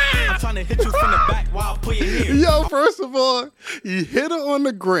pick up. I'm trying to hit you from the back while I put your hair. Yo, first of all, you hit her on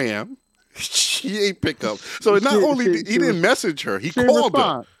the gram. She ain't pick up. So not only he didn't message her, he called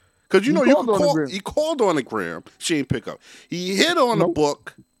her. Because you know he called on the gram. She ain't pick up. He hit her on the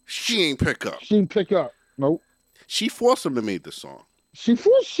book. She ain't pick up. She ain't pick up. Nope. She forced him to make the song. She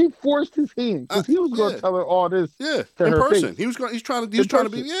forced his hand because he was going to tell her all this. Yeah, to in her person. Face. He's trying to be.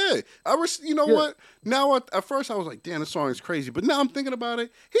 Yeah, what? Now at first I was like, damn, this song is crazy. But now I'm thinking about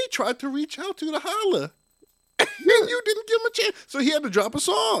it. He tried to reach out to you to holler, and you didn't give him a chance. So he had to drop a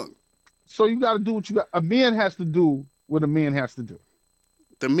song. So you got to do what you got. A man has to do what a man has to do.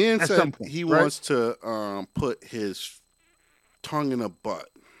 The man At said some point, he right? wants to put his tongue in a butt.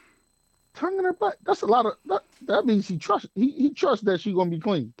 Tongue in her butt. That's a lot of that means he trusts that she's gonna be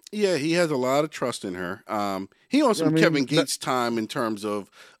clean. Yeah, he has a lot of trust in her. He wants some Kevin Gates time in terms of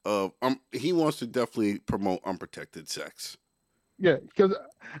he wants to definitely promote unprotected sex. Yeah, because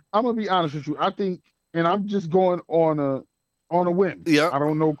I'm gonna be honest with you. I think, and I'm just going on a whim. Yeah, I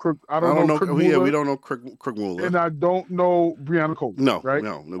don't know Crook. I we don't know Crook Muller, and I don't know Breonna Coley. No, right?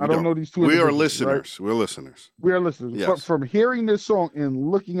 No, I don't know these two. We are listeners. Right? We're listeners. We are listeners. Yes. But from hearing this song and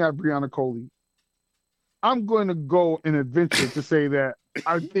looking at Breonna Coley, I'm going to go and adventure to say that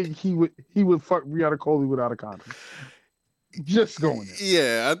I think he would fuck Breonna Coley without a condom. Just going there.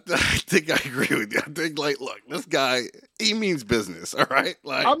 Yeah, I think I agree with you. I think, look, this guy, he means business, all right?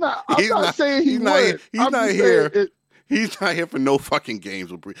 Like, I'm not saying he's not here. He's not here for no fucking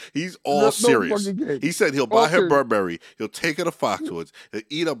games with Brie. He's all serious. He said he'll buy her Burberry. He'll take her to Foxwoods. He'll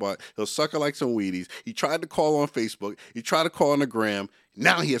eat her butt. He'll suck her like some Wheaties. He tried to call on Facebook. He tried to call on the gram.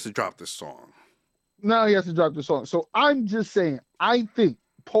 Now he has to drop this song. So I'm just saying, I think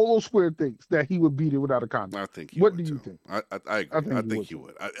Polo Square thinks that he would beat it without a condom. I think he would. What do you think? I agree. I think he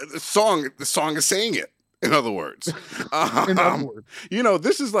would. The song is saying it. In other words,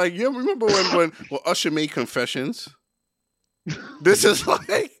 this is like, you remember when Usher made Confessions? This is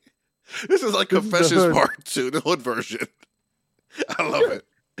like Confessions Part 2, the hood version. I love it.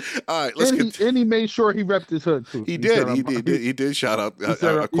 All right, let's get. And he made sure he repped his hood too. He did. Shout out.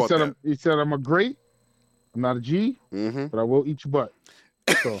 He said, "I'm a great. I'm not a G, but I will eat your butt."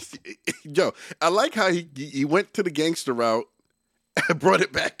 So. Yo, I like how he went to the gangster route and brought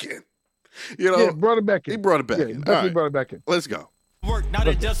it back in. Brought it back in. He brought it back in. Definitely brought it back in. Let's go. Work, not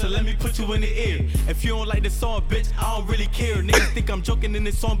a just, so let me put you in the ear. If you don't like this song, bitch, I don't really care. Niggas think I'm joking in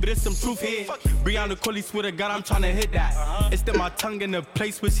this song, but there's some truth here. Breonna Coley, swear to God, I'm trying to hit that. It's that my tongue in the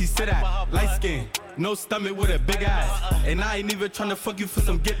place where she sit at. Light skin, no stomach with a big ass. And I ain't even trying to fuck you for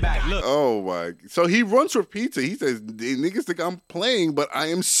some get back. Look. Oh my. So he runs for pizza. He says, niggas think I'm playing, but I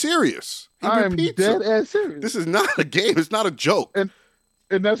am serious. I am dead ass serious. This is not a game. It's not a joke. And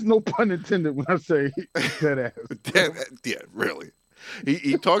that's no pun intended when I say dead ass. Yeah, really.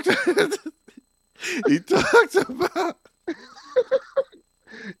 He talked about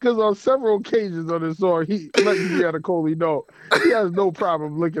because on several occasions on this song he let Breonna Coley know he has no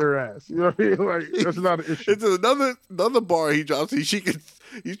problem licking her ass. You know what I mean? Like, that's not an issue. It's another bar he drops. He's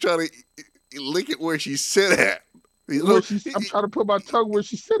trying to lick it where she sit at. I'm trying to put my tongue where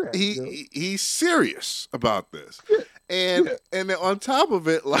she sit at. He's serious about this. And then on top of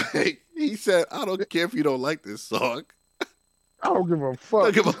it, like he said, I don't care if you don't like this song. I don't give a fuck. I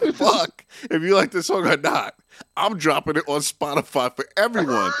don't give a fuck if you like this song or not. I'm dropping it on Spotify for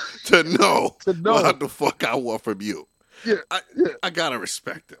everyone to know what the fuck I want from you. Yeah, I gotta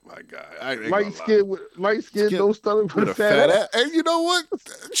respect it, my guy. Light skin, no stomach with a fat ass. And you know what?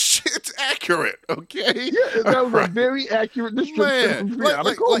 Shit's accurate, okay? Yeah, that was a very accurate description from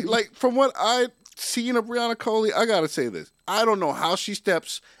Breonna Coley. Like from what I've seen of Breonna Coley, I gotta say this. I don't know how she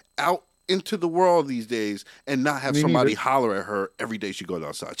steps out into the world these days and not have somebody holler at her every day she goes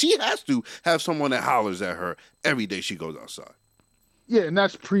outside. She has to have someone that hollers at her every day she goes outside. Yeah, and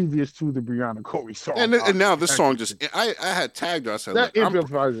that's previous to the Breonna Coley song. And now this song just, I had tagged her. I said, that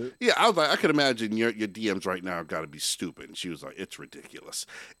amplifies it. Yeah, I was like, I could imagine your DMs right now have got to be stupid. And she was like, it's ridiculous.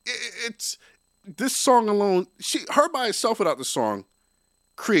 It's this song alone. Her by herself without the song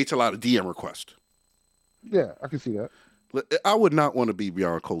creates a lot of DM requests. Yeah, I can see that. I would not want to be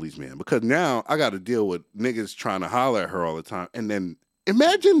Breonna Coley's man because now I got to deal with niggas trying to holler at her all the time. And then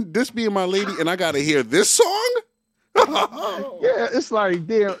imagine this being my lady and I got to hear this song. Yeah, it's like,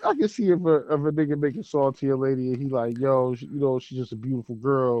 damn, I can see if a nigga make a song to your lady and he like, yo, she's just a beautiful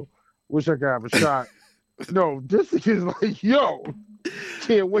girl. Wish I could have a shot. No, this is like, yo,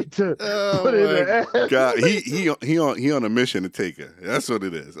 can't wait to put it in the ass. God, he on a mission to take her. That's what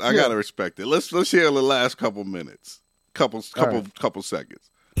it is. I gotta respect it. Let's share the last couple minutes, couple seconds.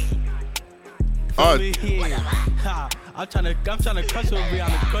 All right. I'm trying to crush with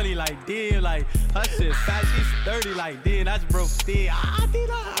Breonna Coley, like, damn, like, her shit fat, she's 30, like, damn, that's broke, damn,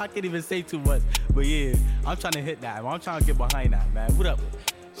 I can't even say too much, but yeah, I'm trying to hit that, I'm trying to get behind that, man. What up?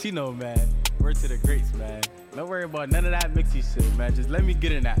 She know, man, word to the greats, man. Don't worry about none of that mixy shit, man, just let me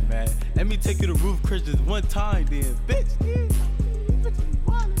get in that, man. Let me take you to Roof Chris just one time, then, bitch,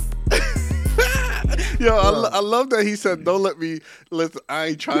 Yo, I love that he said, don't let me, I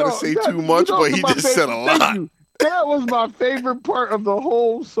ain't trying to say too much, but he just said a lot. That was my favorite part of the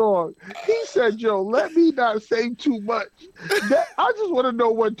whole song. He said, yo, let me not say too much. I just want to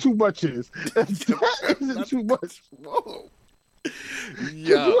know what too much is. If that isn't too much. Whoa.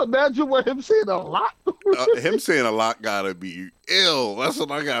 Yeah. Can you imagine what him saying a lot? Him saying a lot gotta be ill. That's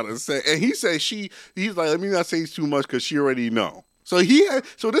what I gotta say. And he said he's like, let me not say too much because she already know. So she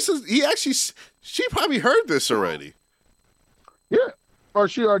probably heard this already. Yeah. Or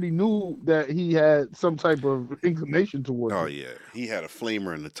she already knew that he had some type of inclination towards it. Yeah. He had a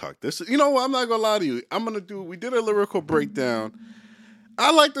flamer in the tuck. You know what? I'm not gonna lie to you. We did a lyrical breakdown.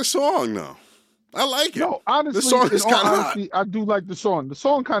 I like the song though. I like it. No, honestly, the song is kind of hot. I do like the song. The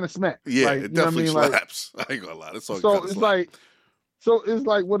song kind of smacks. Yeah, like, it definitely slaps. Like, I ain't gonna lie. The song so it's slaps. it's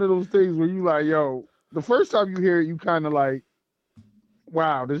like one of those things where you like, yo, the first time you hear it, you kind of like,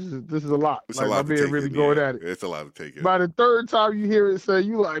 wow, this is a lot. It's like, a lot my to man take really in, going at it. It's a lot to take in. By the third time you hear it, say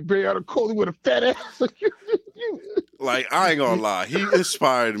you like Breonna Coley with a fat ass. Like, I ain't gonna lie, he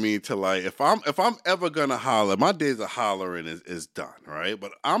inspired me to like, if I'm ever gonna holler, my days of hollering is done, right?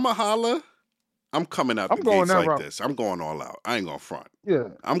 But I'm a holler. I'm coming out the gates like route. This. I'm going all out. I ain't gonna front. Yeah,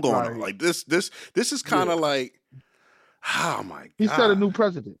 I'm going all, like this. This is kind of like, oh my god. He set a new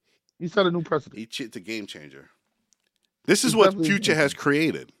precedent. He's the game changer. This is what Future has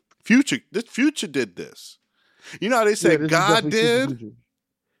created. Future did this. You know how they say God did?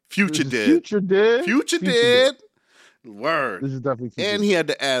 Future did. Future did. Word. This is definitely Future. And he had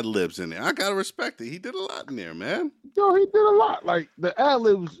the ad libs in there. I gotta respect it. He did a lot in there, man. Yo, he did a lot. Like the ad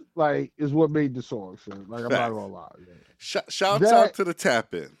libs, like is what made the song. So, like I'm not gonna lie. Shouts out to the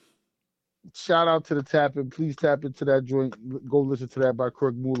tap in. Shout out to the tap in. Please tap into that joint. Go listen to that by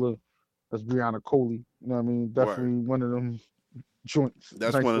Craig Muller. That's Breonna Coley. You know what I mean? Definitely one of them joints.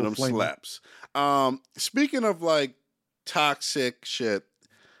 That's nice one of them slaps. Speaking of like toxic shit,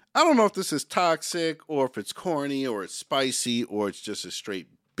 I don't know if this is toxic or if it's corny or it's spicy or it's just a straight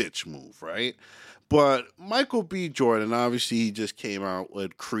bitch move, right? But Michael B. Jordan, obviously, he just came out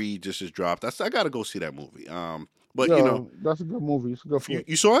with Creed, just dropped. I got to go see that movie. But you know, that's a good movie. It's a good film.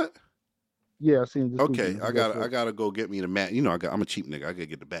 You saw it? Yeah, I seen it. Okay, I gotta go get me the mat. You know, I'm a cheap nigga. I gotta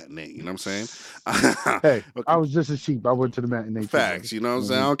get the matinee. You know what I'm saying? Hey, I was just as cheap. I went to the matinee. Facts. You know what I'm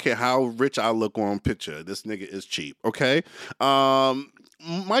saying? I don't care how rich I look on picture. This nigga is cheap. Okay.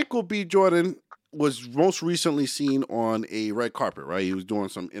 Michael B. Jordan was most recently seen on a red carpet, right? He was doing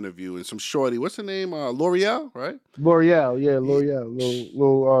some interview and some shorty. What's her name? L'Oreal, right? L'Oreal, yeah, L'Oreal,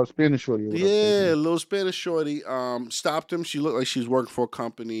 little Spanish shorty. Yeah, little Spanish shorty. Stopped him. She looked like she's working for a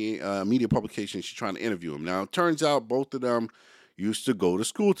company, media publication. She's trying to interview him. Now, it turns out both of them used to go to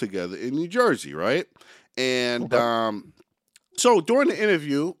school together in New Jersey, right? And so during the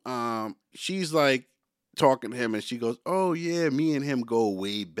interview, she's like, talking to him and she goes, oh yeah, me and him go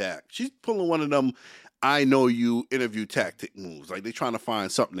way back. She's pulling one of them I know you interview tactic moves. Like they trying to find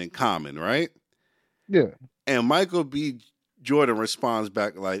something in common, right? Yeah. And Michael B. Jordan responds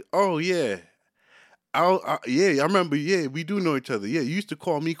back like, oh yeah. I remember, yeah, we do know each other. Yeah, you used to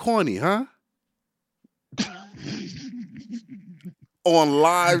call me corny, huh? On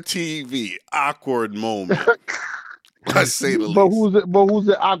live TV. Awkward moment. Let's say the least. But who's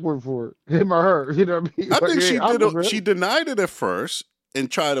it awkward for? Him or her? You know what I mean? I think she denied it at first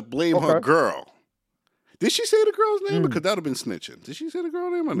and tried to blame her girl. Did she say the girl's name? Mm. Because that would have been snitching. Did she say the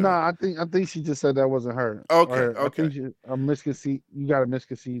girl's name or no? Nah, I think she just said that wasn't her. Okay, Or I okay. think a misconceived. You got a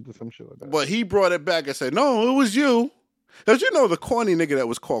misconceived or some shit like that. But he brought it back and said, no, it was you. Because you know the corny nigga that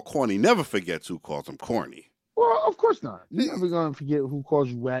was called corny never forgets who calls him corny. Well, of course not. You're never gonna forget who calls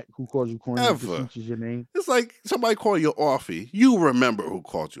you whack, who calls you corny, who Ever. teaches your name. It's like somebody call you offie. You remember who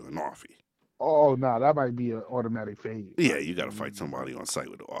called you an offie. Oh, nah, that might be an automatic fade. Yeah, you got to fight somebody on site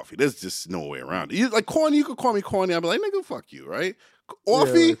with an offie. There's just no way around it. You, like corny, you could call me corny. I'd be like, nigga, fuck you, right?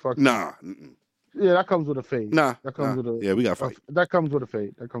 Offie? like, fuck nah. Yeah, that comes with a fade. Nah. That comes with a Yeah, we got to fight. That comes with a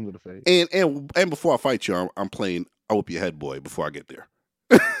fade. That comes with a fade. And before I fight you, I'm playing I Whoop Your Head Boy before I get there.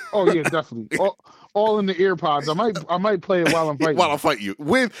 Oh yeah, definitely. All in the ear pods. I might play it while I'm fighting. While I fight you,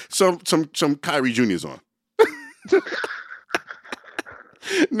 with some Kyrie Juniors on.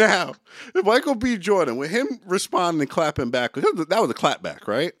 Now, Michael B. Jordan, with him responding and clapping back, that was a clap back,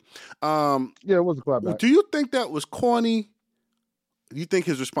 right? Yeah, it was a clap back. Do you think that was corny? Do you think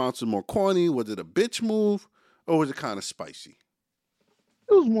his response was more corny? Was it a bitch move, or was it kind of spicy?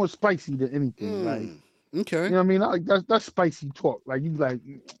 It was more spicy than anything. Like, okay, you know what I mean? Like that's spicy talk. Like you like,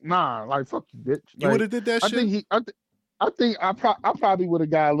 nah, like fuck you, bitch. You would have did that shit. I think I probably would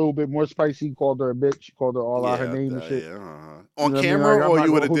have got a little bit more spicy. Called her a bitch. Called her all out her name and shit. Yeah, on camera, or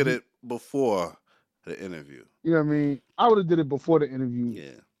you would have did it before the interview. You know what I mean? I would have did it before the interview.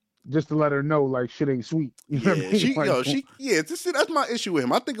 Yeah. Just to let her know, like, shit ain't sweet. You know what I mean? That's my issue with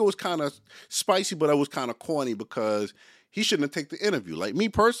him. I think it was kind of spicy, but it was kind of corny because he shouldn't have taken the interview. Like, me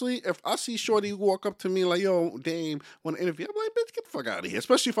personally, if I see Shorty walk up to me like, yo, Dame, want to interview, I'm like, bitch, get the fuck out of here.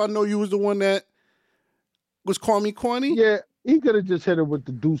 Especially if I know you was the one that was calling me corny. Yeah, he could have just hit her with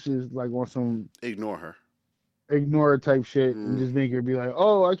the deuces, like, on some... Ignore her type shit and just make her be like,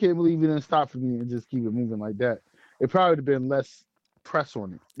 oh, I can't believe you didn't stop for me and just keep it moving like that. It probably would have been less press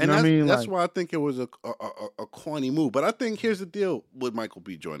on it. You know what I mean? That's why I think it was a corny move. But I think here's the deal with Michael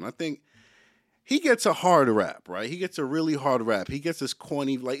B. Jordan. I think he gets a hard rap, right? He gets a really hard rap. He gets this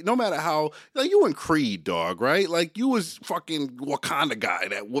corny, like, no matter how, like, you in Creed, dog, right? Like, you was fucking Wakanda guy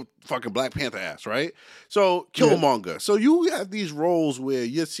that whooped fucking Black Panther ass, right? So, Killmonger. Yeah. So, you have these roles where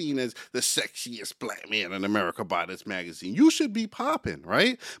you're seen as the sexiest black man in America by this magazine. You should be popping,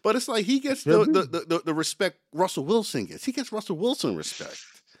 right? But it's like he gets the respect Russell Wilson gets. He gets Russell Wilson respect.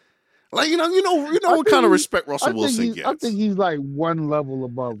 Like, you know what kind of respect Russell Wilson gets. I think he's like one level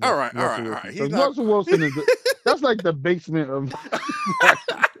above. All right. Russell Wilson is that's like the basement of.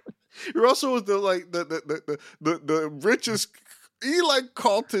 Russell was the richest. He like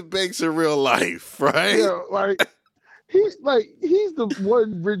Carlton Banks in real life, right? Yeah, he's the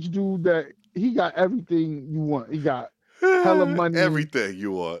one rich dude that he got everything you want. He got hella money, everything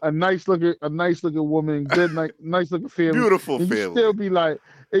you want, a nice looking woman, good nice looking family, beautiful and family.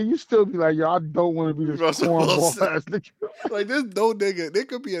 You still be like, yo, I don't want to be this cornball ass nigga. Like, there's no nigga. There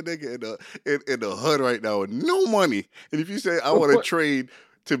could be a nigga in the hood right now with no money, and if you say I want to trade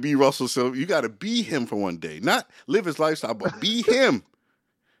to be Russell Silver, you got to be him for one day, not live his lifestyle, but be him.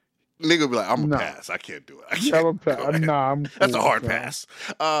 Nigga be like, I'm a pass. I can't do it. I'm a pass. Nah, that's a hard pass.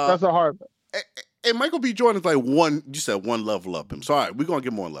 That's a hard pass. And Michael B. Jordan is like one level up him. So, all right, we're going to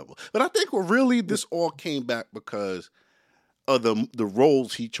get more level. But I think this all came back because of the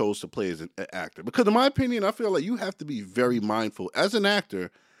roles he chose to play as an actor. Because in my opinion, I feel like you have to be very mindful as an actor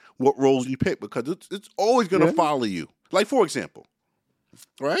what roles you pick because it's always going to follow you. Like, for example,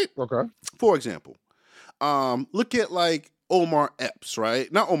 right? Okay. For example, look at like Omar Epps,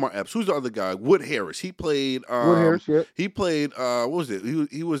 right? Not Omar Epps. Who's the other guy? Wood Harris. He played. Wood Harris. Yeah. He played. What was it?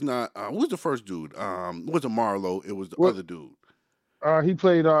 He was not. What was the first dude? It wasn't Marlowe. It was the other dude. He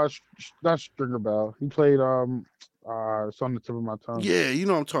played. Not Stringer Bell. He played. It's on the tip of my tongue. Yeah, you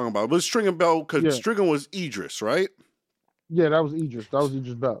know what I'm talking about. But Stringer Bell, because Stringer was Idris, right? Yeah, that was Idris. That was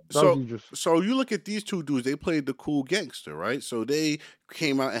Idris Bell. So you look at these two dudes, they played the cool gangster, right? So they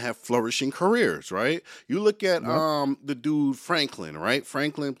came out and have flourishing careers, right? You look at the dude Franklin, right?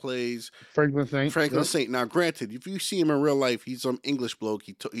 Franklin plays Franklin Saint. Now, granted, if you see him in real life, he's some English bloke.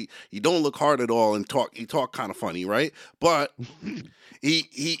 He don't look hard at all and he talk kind of funny, right? But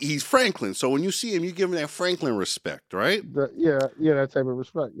he's Franklin. So when you see him, you give him that Franklin respect, right? That type of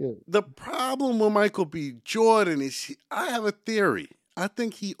respect. Yeah. The problem with Michael B. Jordan is I have a theory. I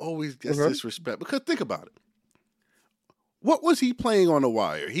think he always gets disrespect because think about it. What was he playing on The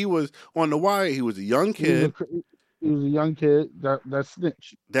Wire? He was on The Wire. He was a young kid. He was a young kid that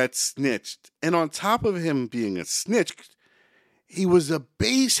snitched. That snitched. And on top of him being a snitch, he was a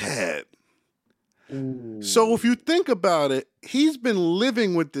basehead. Ooh. So if you think about it, he's been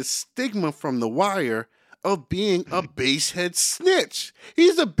living with this stigma from The Wire of being a basehead snitch.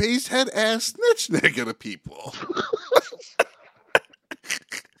 He's a basehead ass snitch nigga to people.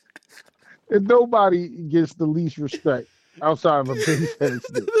 And nobody gets the least respect outside of a basehead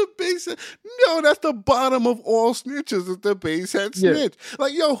snitch. The basehead. No, that's the bottom of all snitches is the basehead snitch.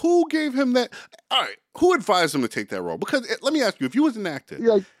 Like, yo, who gave him that? All right, who advised him to take that role? Because let me ask you, if you was an actor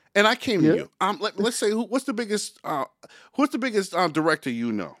and I came to you, let's say, what's the biggest director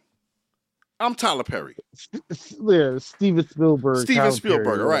you know? I'm Tyler Perry. Yeah, Steven Spielberg. Steven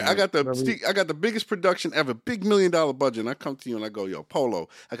Spielberg. All right, I got the biggest production ever, big $1 million budget. And I come to you and I go, yo, Polo,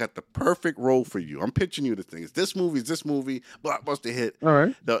 I got the perfect role for you. I'm pitching you the things. This movie, blockbuster hit. All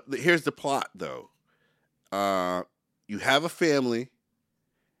right. Here's the plot though. You have a family,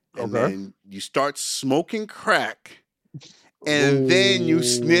 and then you start smoking crack, and then you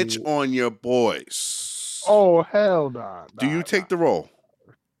snitch on your boys. Oh hell nah. Do you take the role?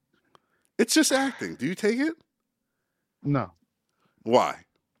 It's just acting. Do you take it? No. Why?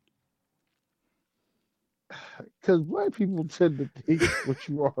 Because black people tend to think what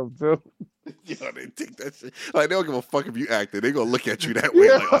you are, Bill. Yo, they think that shit. Like, they don't give a fuck if you acting. They gonna look at you that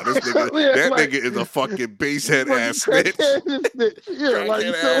way. Like, oh, this nigga, nigga is a fucking basehead ass snitch.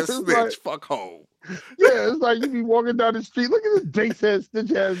 Crackhead ass snitch. Fuck home. Yeah, it's like you be walking down the street. Look at this basehead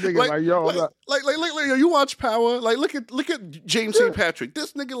snitch ass nigga. Like yo, like you watch Power. Like, look at James St. Patrick.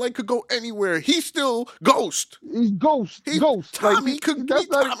 This nigga like could go anywhere. He's still Ghost. He's Ghost. Tommy could be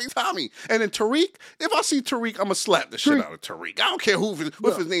Tommy. And then Tariq. If I see Tariq, I'm gonna slap the shit out of Tariq. I don't care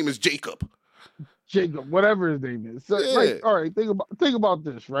if his name is Jacob. Whatever his name is. So, like, all right, think about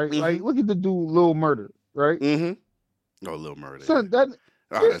this, right? Mm-hmm. Like, look at the dude, Lil Murder, right? Mm-hmm. Oh, Lil Murder. Son, that's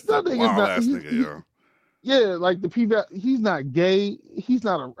that wild ass nigga, yo. Yeah, like the people. He's not gay. He's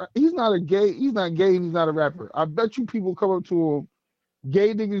not gay. He's not a rapper. I bet you people come up to him.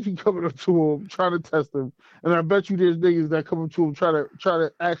 Gay niggas be coming up to him trying to test him, and I bet you there's niggas that come up to him try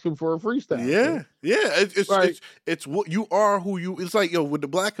to ask him for a freestyle. Yeah. It's what you are, who you. It's like, yo, with the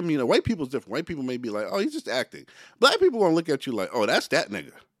black community, white people's different. White people may be like, oh, he's just acting. Black people don't look at you like, oh, that's that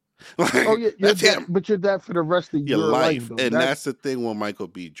nigga. Like, oh yeah, that's him. But you're that for the rest of your life. And that's the thing with Michael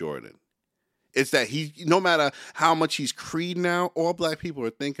B. Jordan. It's that no matter how much he's Creed now, all black people are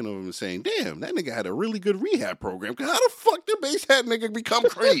thinking of him and saying, damn, that nigga had a really good rehab program. Because how the fuck did basehead nigga become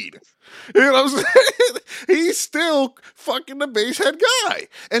Creed? You know what I'm saying? He's still fucking the basehead guy.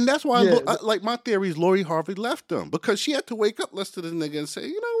 And that's why, like, my theory is Lori Harvey left him. Because she had to wake up, listen to this nigga and say,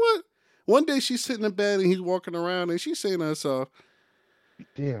 you know what? One day she's sitting in bed and he's walking around and she's saying to herself,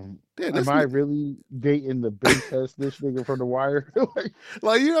 Damn, am I really dating the basehead snitch nigga from The Wire?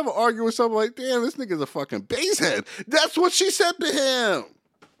 like you ever argue with someone like, damn, this nigga's a fucking basehead. That's what she said to him.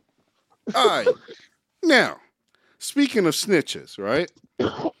 All right. Now, speaking of snitches, right?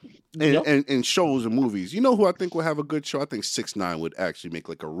 And shows and movies, you know who I think will have a good show? I think 6ix9ine would actually make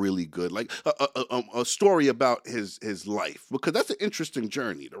like a really good, like a story about his life, because that's an interesting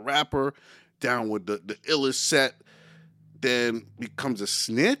journey. The rapper down with the illest set, then becomes a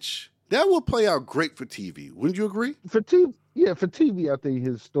snitch. That will play out great for TV. Wouldn't you agree? For TV, I think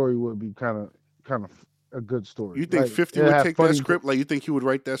his story would be kind of a good story. You think 50 would take that script? Like, you think he would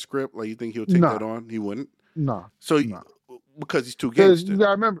write that script? Like, you think he would take that on? He wouldn't? No. So, because he's too gangster. You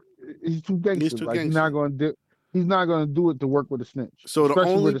gotta remember, he's too gangster. He's not going to do it to work with a snitch. So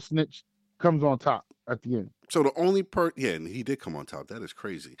especially where the snitch comes on top at the end. So the only and he did come on top. That is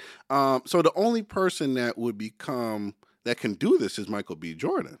crazy. So the only person that would become that can do this is Michael B.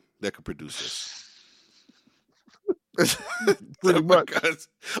 Jordan that could produce this. Pretty much. Because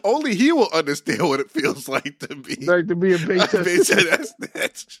only he will understand what it feels like to be a basehead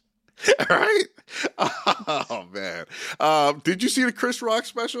snitch. All right? Oh, man. Did you see the Chris Rock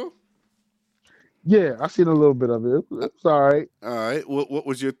special? Yeah, I seen a little bit of it. It's all right. All right. What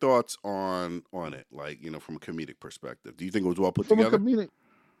was your thoughts on it? Like, you know, from a comedic perspective. Do you think it was well put together?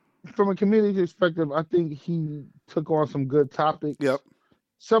 From a comedic perspective, I think he took on some good topics. Yep.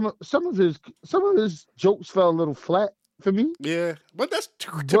 Some of his jokes fell a little flat for me. Yeah, but that's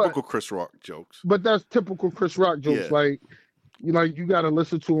typical Chris Rock jokes. But that's typical Chris Rock jokes. Yeah. You got to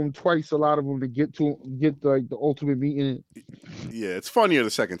listen to him twice. A lot of them to get the ultimate meaning. Yeah, it's funnier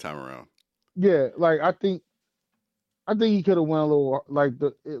the second time around. Yeah, like I think he could have went a little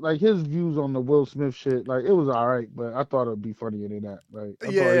like his views on the Will Smith shit. Like, it was all right, but I thought it'd be funnier than that. Like, I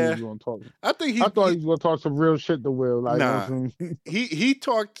thought he was gonna talk. I thought he was gonna talk some real shit to Will. Like, nah, he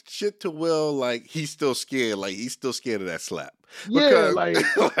talked shit to Will like he's still scared. Like, he's still scared of that slap. Because,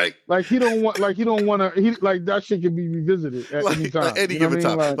 like he don't want that shit can be revisited at any time. At any given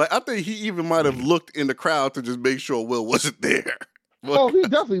time. Like, I think he even might have looked in the crowd to just make sure Will wasn't there. Oh, he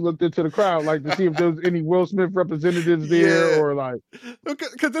definitely looked into the crowd, like to see if there was any Will Smith representatives there, Yeah. or like.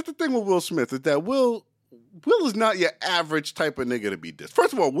 Because that's the thing with Will Smith, is that Will is not your average type of nigga to be this.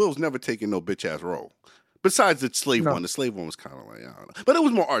 First of all, Will's never taken no bitch ass role. Besides the slave No. one. The slave one was kind of like, I don't know. But it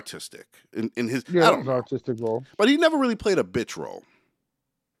was more artistic in his, Yeah, I that don't was know. artistic role. But he never really played a bitch role.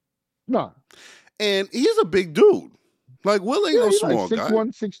 No. And he's a big dude. Like, Will ain't no he's small like 6'1",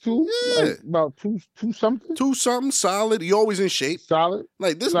 guy. 6'2", Yeah. like about two something. 2 something, solid. He always in shape. Solid.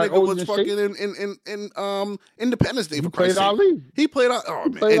 Like, this Like, nigga always was in fucking shape. in Independence Day, He for played Christ's sake. Ali. He played, oh He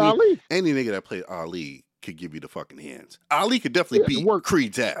man, played Ali. any nigga that played Ali could give you the fucking hands. Ali could definitely beat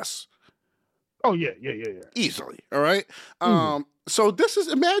Creed's ass. Oh yeah. Easily, all right? So this is,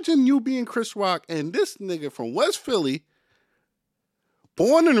 imagine you being Chris Rock and this nigga from West Philly,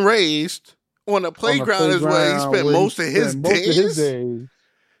 born and raised on a playground is where he spent most of his days.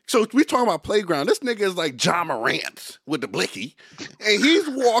 So we talking about playground. This nigga is like John Morant with the blicky. And he's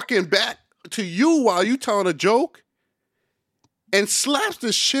walking back to you while you telling a joke and slaps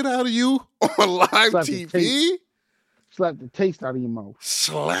the shit out of you on live TV. Slap the taste out of your mouth.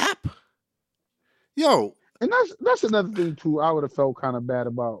 Slap? Yo. And that's another thing too. I would have felt kind of bad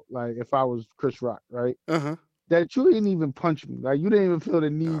about, like, if I was Chris Rock, right? That you didn't even punch me. Like, you didn't even feel the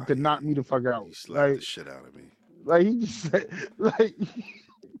need to knock me the fuck out. You slapped the shit out of me. Like, he just said, like,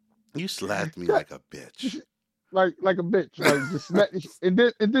 you slapped me like a bitch. Like a bitch. Like, just smacked,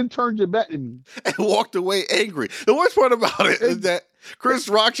 and then turned your back to me. And walked away angry. The worst part about it is that Chris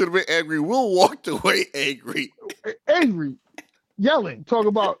Rock should have been angry. Will walked away angry. Angry. Yelling. Talk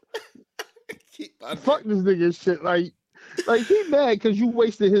about fuck this nigga and shit. Like he mad because you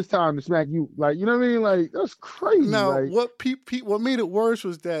wasted his time to smack you. Like, you know what I mean? Like, that's crazy. Now, like, what made it worse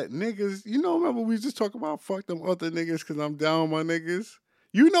was that niggas, remember we just talking about fuck them other niggas because I'm down with my niggas?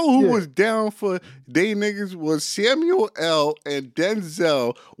 You know who was down for they niggas was Samuel L. and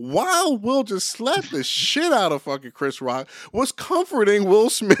Denzel, while Will just slapped the shit out of fucking Chris Rock, was comforting Will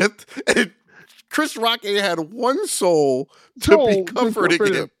Smith, and Chris Rock ain't had one soul to be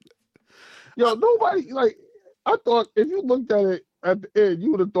comforting him. Yo, nobody, like, I thought if you looked at it at the end,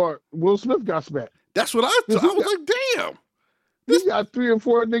 you would have thought Will Smith got smacked. That's what I thought. I was like, damn. He got 3 or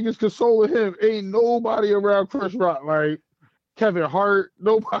 4 niggas consoling him. Ain't nobody around Chris Rock. Like, Kevin Hart,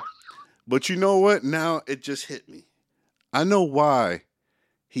 nobody. But you know what? Now it just hit me. I know why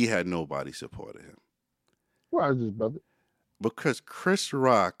he had nobody supporting him. Why is this, brother? Because Chris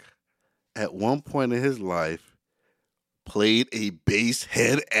Rock, at one point in his life, played a base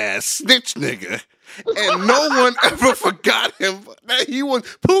head ass snitch nigga. And no one ever forgot him that he was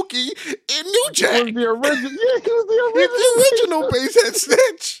Pookie in New Jack. He was the original. Yeah, he was the original base head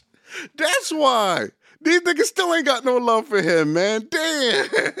snitch. That's why. These niggas still ain't got no love for him, man. Damn.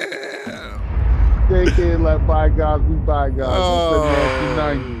 They can't let bygones be bygones.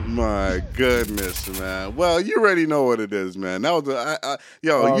 Oh, my goodness, man. Well, you already know what it is, man. That was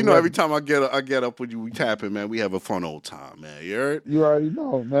every time I get up with you, we tapping, man. We have a fun old time, man. You heard? You already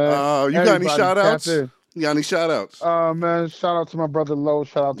know, man. You got any shout outs? You got any shout outs? Man, shout out to my brother Lo.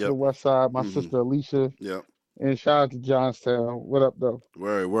 Shout out to the West Side. My sister Alicia. Yep. And shout out to Johnstown. What up, though?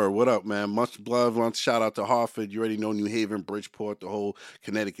 Word. What up, man? Much love. Want to shout out to Hartford. You already know New Haven, Bridgeport, the whole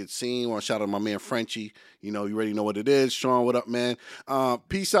Connecticut scene. Want to shout out to my man Frenchie. You already know what it is. Sean, what up, man?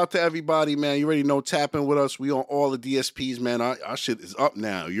 Peace out to everybody, man. You already know, tapping with us. We on all the DSPs, man. Our shit is up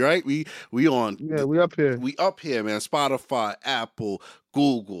now. You right? We on. Yeah, we up here. We up here, man. Spotify, Apple,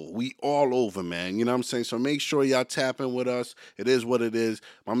 Google. We all over, man. You know what I'm saying? So make sure y'all tapping with us. It is what it is.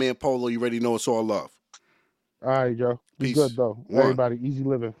 My man Polo, you already know it's all love. All right, Joe. Be Peace. good, though. Everybody, easy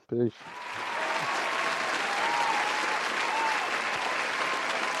living. Peace.